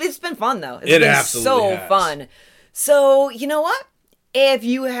 it's been fun though. It's It been absolutely so has. fun. So you know what? If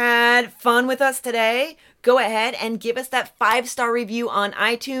you had fun with us today, go ahead and give us that 5-star review on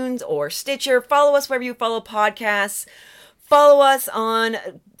iTunes or Stitcher. Follow us wherever you follow podcasts. Follow us on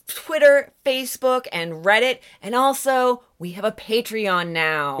Twitter, Facebook, and Reddit. And also, we have a Patreon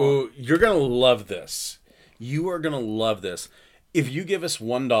now. Oh, you're going to love this. You are going to love this. If you give us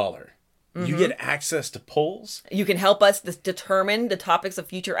 $1, you get access to polls. You can help us determine the topics of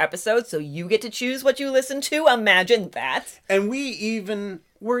future episodes, so you get to choose what you listen to. Imagine that. And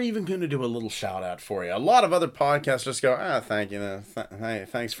we're even going to do a little shout out for you. A lot of other podcasts just go, thank you. Hey,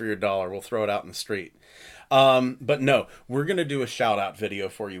 thanks for your $1. We'll throw it out in the street. But no, we're going to do a shout out video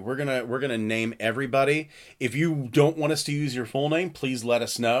for you. We're going to name everybody. If you don't want us to use your full name, please let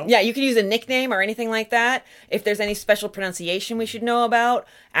us know. Yeah, you can use a nickname or anything like that. If there's any special pronunciation we should know about,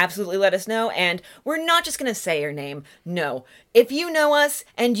 absolutely let us know. And we're not just going to say your name. No. If you know us,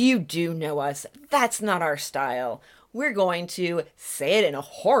 and you do know us, that's not our style. We're going to say it in a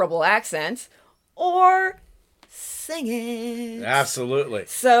horrible accent or sing it. Absolutely.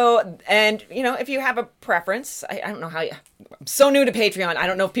 So, and if you have a preference, I don't know how I'm so new to Patreon. I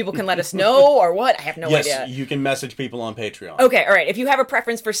don't know if people can let us know or what. I have no idea. Yes, you can message people on Patreon. Okay, all right. If you have a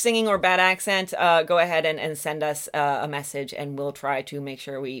preference for singing or bad accent, go ahead and send us a message, and we'll try to make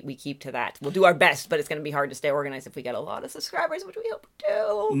sure we keep to that. We'll do our best, but it's going to be hard to stay organized if we get a lot of subscribers, which we hope we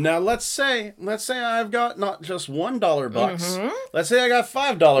do. Now let's say I've got not just $1 bucks. Let's say I got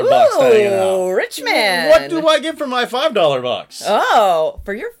 $5 bucks hanging Ooh, out. rich man. What do I get for my $5 bucks? Oh,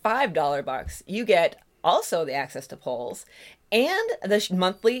 for your $5 bucks, you get also the access to polls and the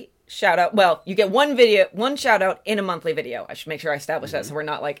monthly shout out. Well, you get one shout out in a monthly video. I should make sure I establish that so we're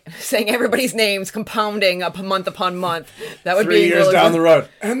not like saying everybody's names compounding up month upon month. That would 3 be years down the road.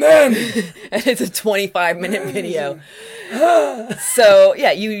 And then and it's a 25-minute video. So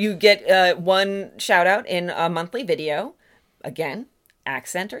yeah, you get one shout out in a monthly video. Again,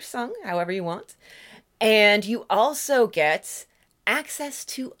 accent or sung, however you want. And you also get access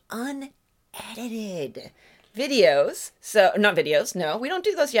to unedited videos. So, not videos, no, we don't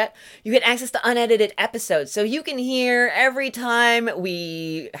do those yet. You get access to unedited episodes. So you can hear every time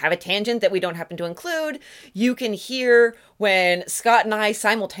we have a tangent that we don't happen to include. You can hear when Scott and I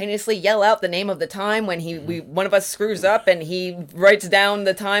simultaneously yell out the name of the time when one of us screws up and he writes down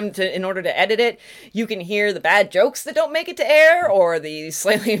the time in order to edit it. You can hear the bad jokes that don't make it to air, or the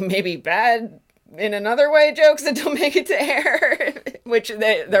slightly maybe bad in another way jokes that don't make it to air, which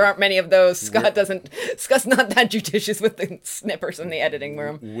there aren't many of those. Scott's not that judicious with the snippers in the editing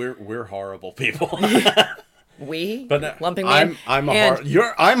room. we're horrible people. Lumping me in.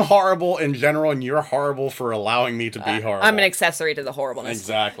 I'm horrible in general, and you're horrible for allowing me to be horrible. I'm an accessory to the horribleness.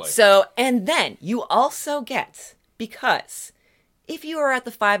 Exactly. So, and then you also get, because if you are at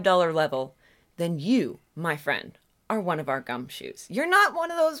the $5 level, then you, my friend, are one of our gumshoes. You're not one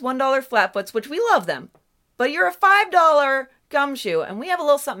of those $1 flatfoots, which we love them, but you're a $5 gumshoe, and we have a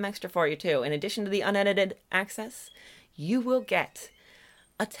little something extra for you too. In addition to the unedited access, you will get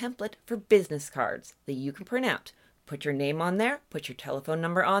a template for business cards that you can print out. Put your name on there, put your telephone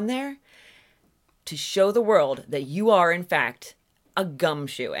number on there, to show the world that you are, in fact, a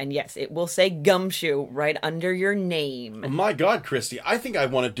gumshoe. And yes, it will say gumshoe right under your name. Oh my God, Christy, I think I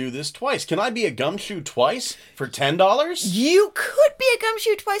want to do this twice. Can I be a gumshoe twice for $10? You could be a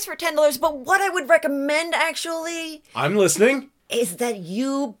gumshoe twice for $10, but what I would recommend, actually, I'm listening. is that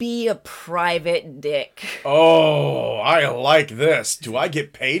you be a private dick. Oh, I like this. Do I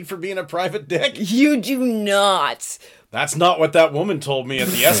get paid for being a private dick? You do not. That's not what that woman told me at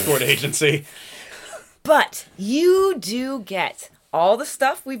the escort agency. But you do get all the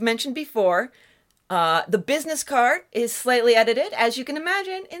stuff we've mentioned before, The business card is slightly edited. As you can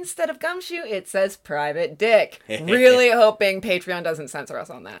imagine, instead of Gumshoe, it says Private Dick. Really hoping Patreon doesn't censor us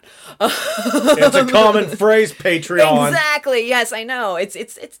on that. It's a common phrase, Patreon. Exactly. Yes, I know. It's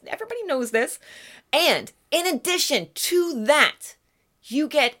everybody knows this. And in addition to that, you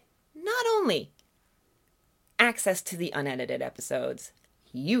get not only access to the unedited episodes,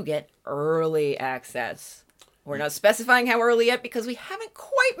 you get early access. We're not specifying how early yet because we haven't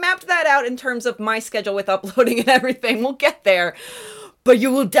quite mapped that out in terms of my schedule with uploading and everything. We'll get there. But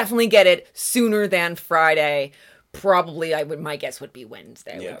you will definitely get it sooner than Friday. Probably, my guess would be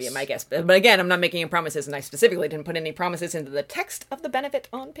Wednesday. Yes. Would be my guess. But again, I'm not making any promises, and I specifically didn't put any promises into the text of the benefit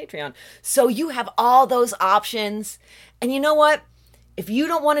on Patreon. So you have all those options. And you know what? If you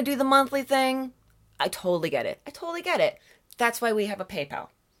don't want to do the monthly thing, I totally get it. That's why we have a PayPal.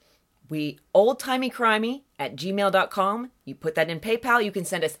 oldtimeycrimey@gmail.com. You put that in PayPal. You can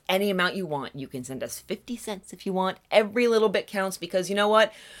send us any amount you want. You can send us 50 cents if you want. Every little bit counts because you know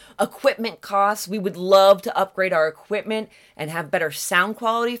what? Equipment costs. We would love to upgrade our equipment and have better sound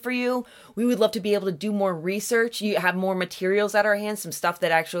quality for you. We would love to be able to do more research. You have more materials at our hands, some stuff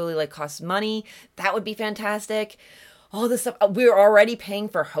that actually costs money. That would be fantastic. All this stuff, we're already paying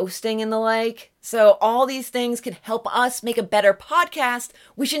for hosting and the like. So all these things can help us make a better podcast,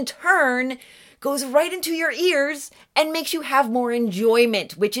 which in turn goes right into your ears and makes you have more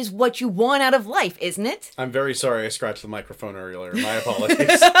enjoyment, which is what you want out of life, isn't it? I'm very sorry I scratched the microphone earlier. My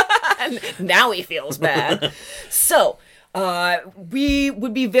apologies. Now he feels bad. So, we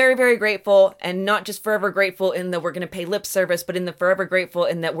would be very, very grateful, and not just forever grateful in that we're going to pay lip service, but in the forever grateful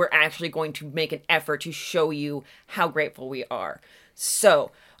in that we're actually going to make an effort to show you how grateful we are.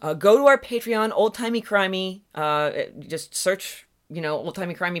 So, go to our Patreon, Old Timey Crimey, just search, Old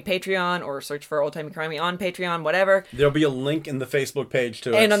Timey Crimey Patreon, or search for Old Timey Crimey on Patreon, whatever. There'll be a link in the Facebook page to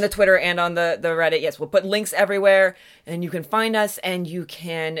us. And on the Twitter and on the Reddit. Yes, we'll put links everywhere, and you can find us, and you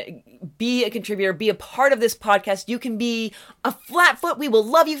can be a contributor, be a part of this podcast. You can be a flatfoot. We will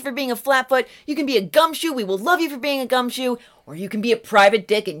love you for being a flatfoot. You can be a gumshoe. We will love you for being a gumshoe. Or you can be a private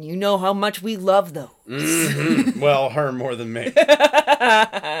dick, and you know how much we love those. Mm-hmm. Well, her more than me.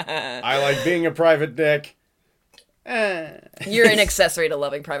 I like being a private dick. You're an accessory to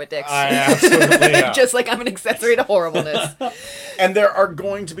loving private dicks. I absolutely am. Just like I'm an accessory to horribleness. And there are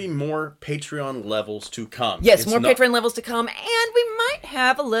going to be more Patreon levels to come. Yes, more Patreon levels to come. And we might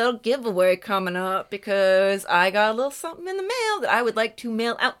have a little giveaway coming up because I got a little something in the mail that I would like to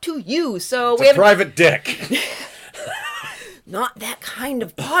mail out to you. So it's a private dick. Not that kind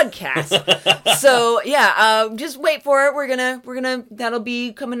of podcast. So yeah, just wait for it. We're gonna that'll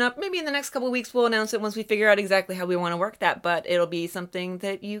be coming up maybe in the next couple of weeks. We'll announce it once we figure out exactly how we want to work that, but it'll be something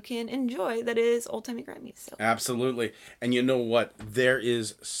that you can enjoy that is Old Timey Crimey. So absolutely. And you know what? There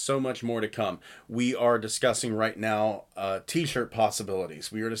is so much more to come. We are discussing right now t-shirt possibilities.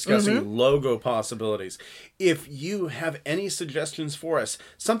 We are discussing logo possibilities. If you have any suggestions for us,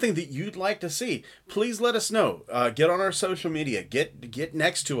 something that you'd like to see, please let us know. Get on our social media. Get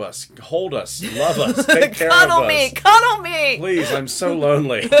next to us. Hold us. Love us. Take care of us. Cuddle me. Please, I'm so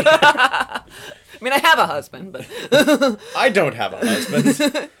lonely. I mean, I have a husband, but I don't have a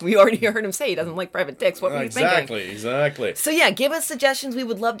husband. We already heard him say he doesn't like private dicks. What were you thinking? Exactly. So yeah, give us suggestions. We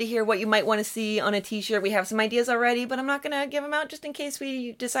would love to hear what you might want to see on a t-shirt. We have some ideas already, but I'm not going to give them out just in case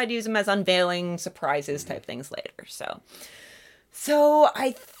we decide to use them as unveiling surprises type things later. So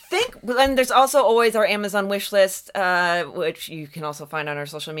I think, and there's also always our Amazon wish list, which you can also find on our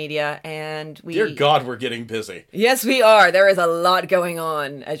social media. And dear God, we're getting busy. Yes, we are. There is a lot going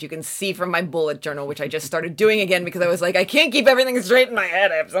on, as you can see from my bullet journal, which I just started doing again because I was like, I can't keep everything straight in my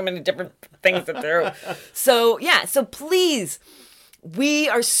head. I have so many different things to do. So yeah, so please, we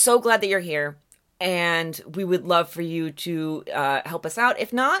are so glad that you're here, and we would love for you to help us out.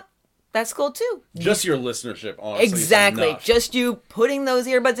 If not, that's cool too. Just your listenership, honestly. Exactly. Just you putting those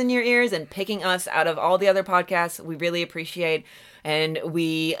earbuds in your ears and picking us out of all the other podcasts. We really appreciate, and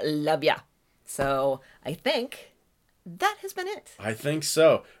we love ya. So I think that has been it. I think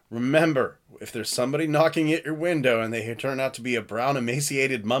so. Remember, if there's somebody knocking at your window and they turn out to be a brown,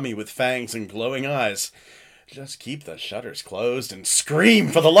 emaciated mummy with fangs and glowing eyes, just keep the shutters closed and scream,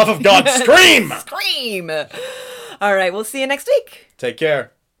 for the love of God, scream! Scream! All right, we'll see you next week. Take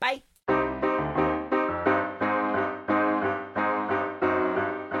care. Bye.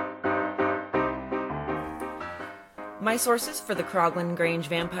 My sources for the Crogland Grange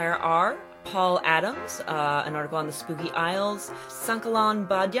Vampire are Paul Adams, an article on the Spooky Isles, Sankalan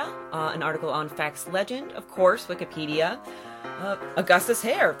Badya, an article on Fax Legend, of course, Wikipedia, Augustus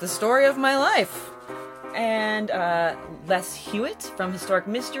Hare, The Story of My Life, and Les Hewitt from Historic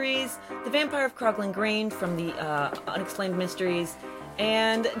Mysteries, The Vampire of Crogland Grange from the Unexplained Mysteries,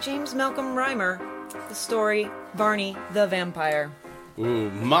 and James Malcolm Reimer, the story Barney the Vampire. Ooh,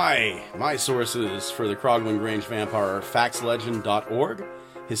 my sources for the Crogland Grange Vampire are factslegend.org,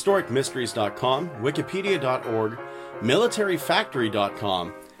 historicmysteries.com, wikipedia.org,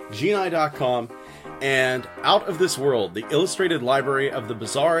 militaryfactory.com, geni.com, and Out of This World, the Illustrated Library of the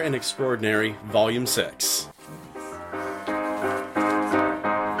Bizarre and Extraordinary, Volume 6.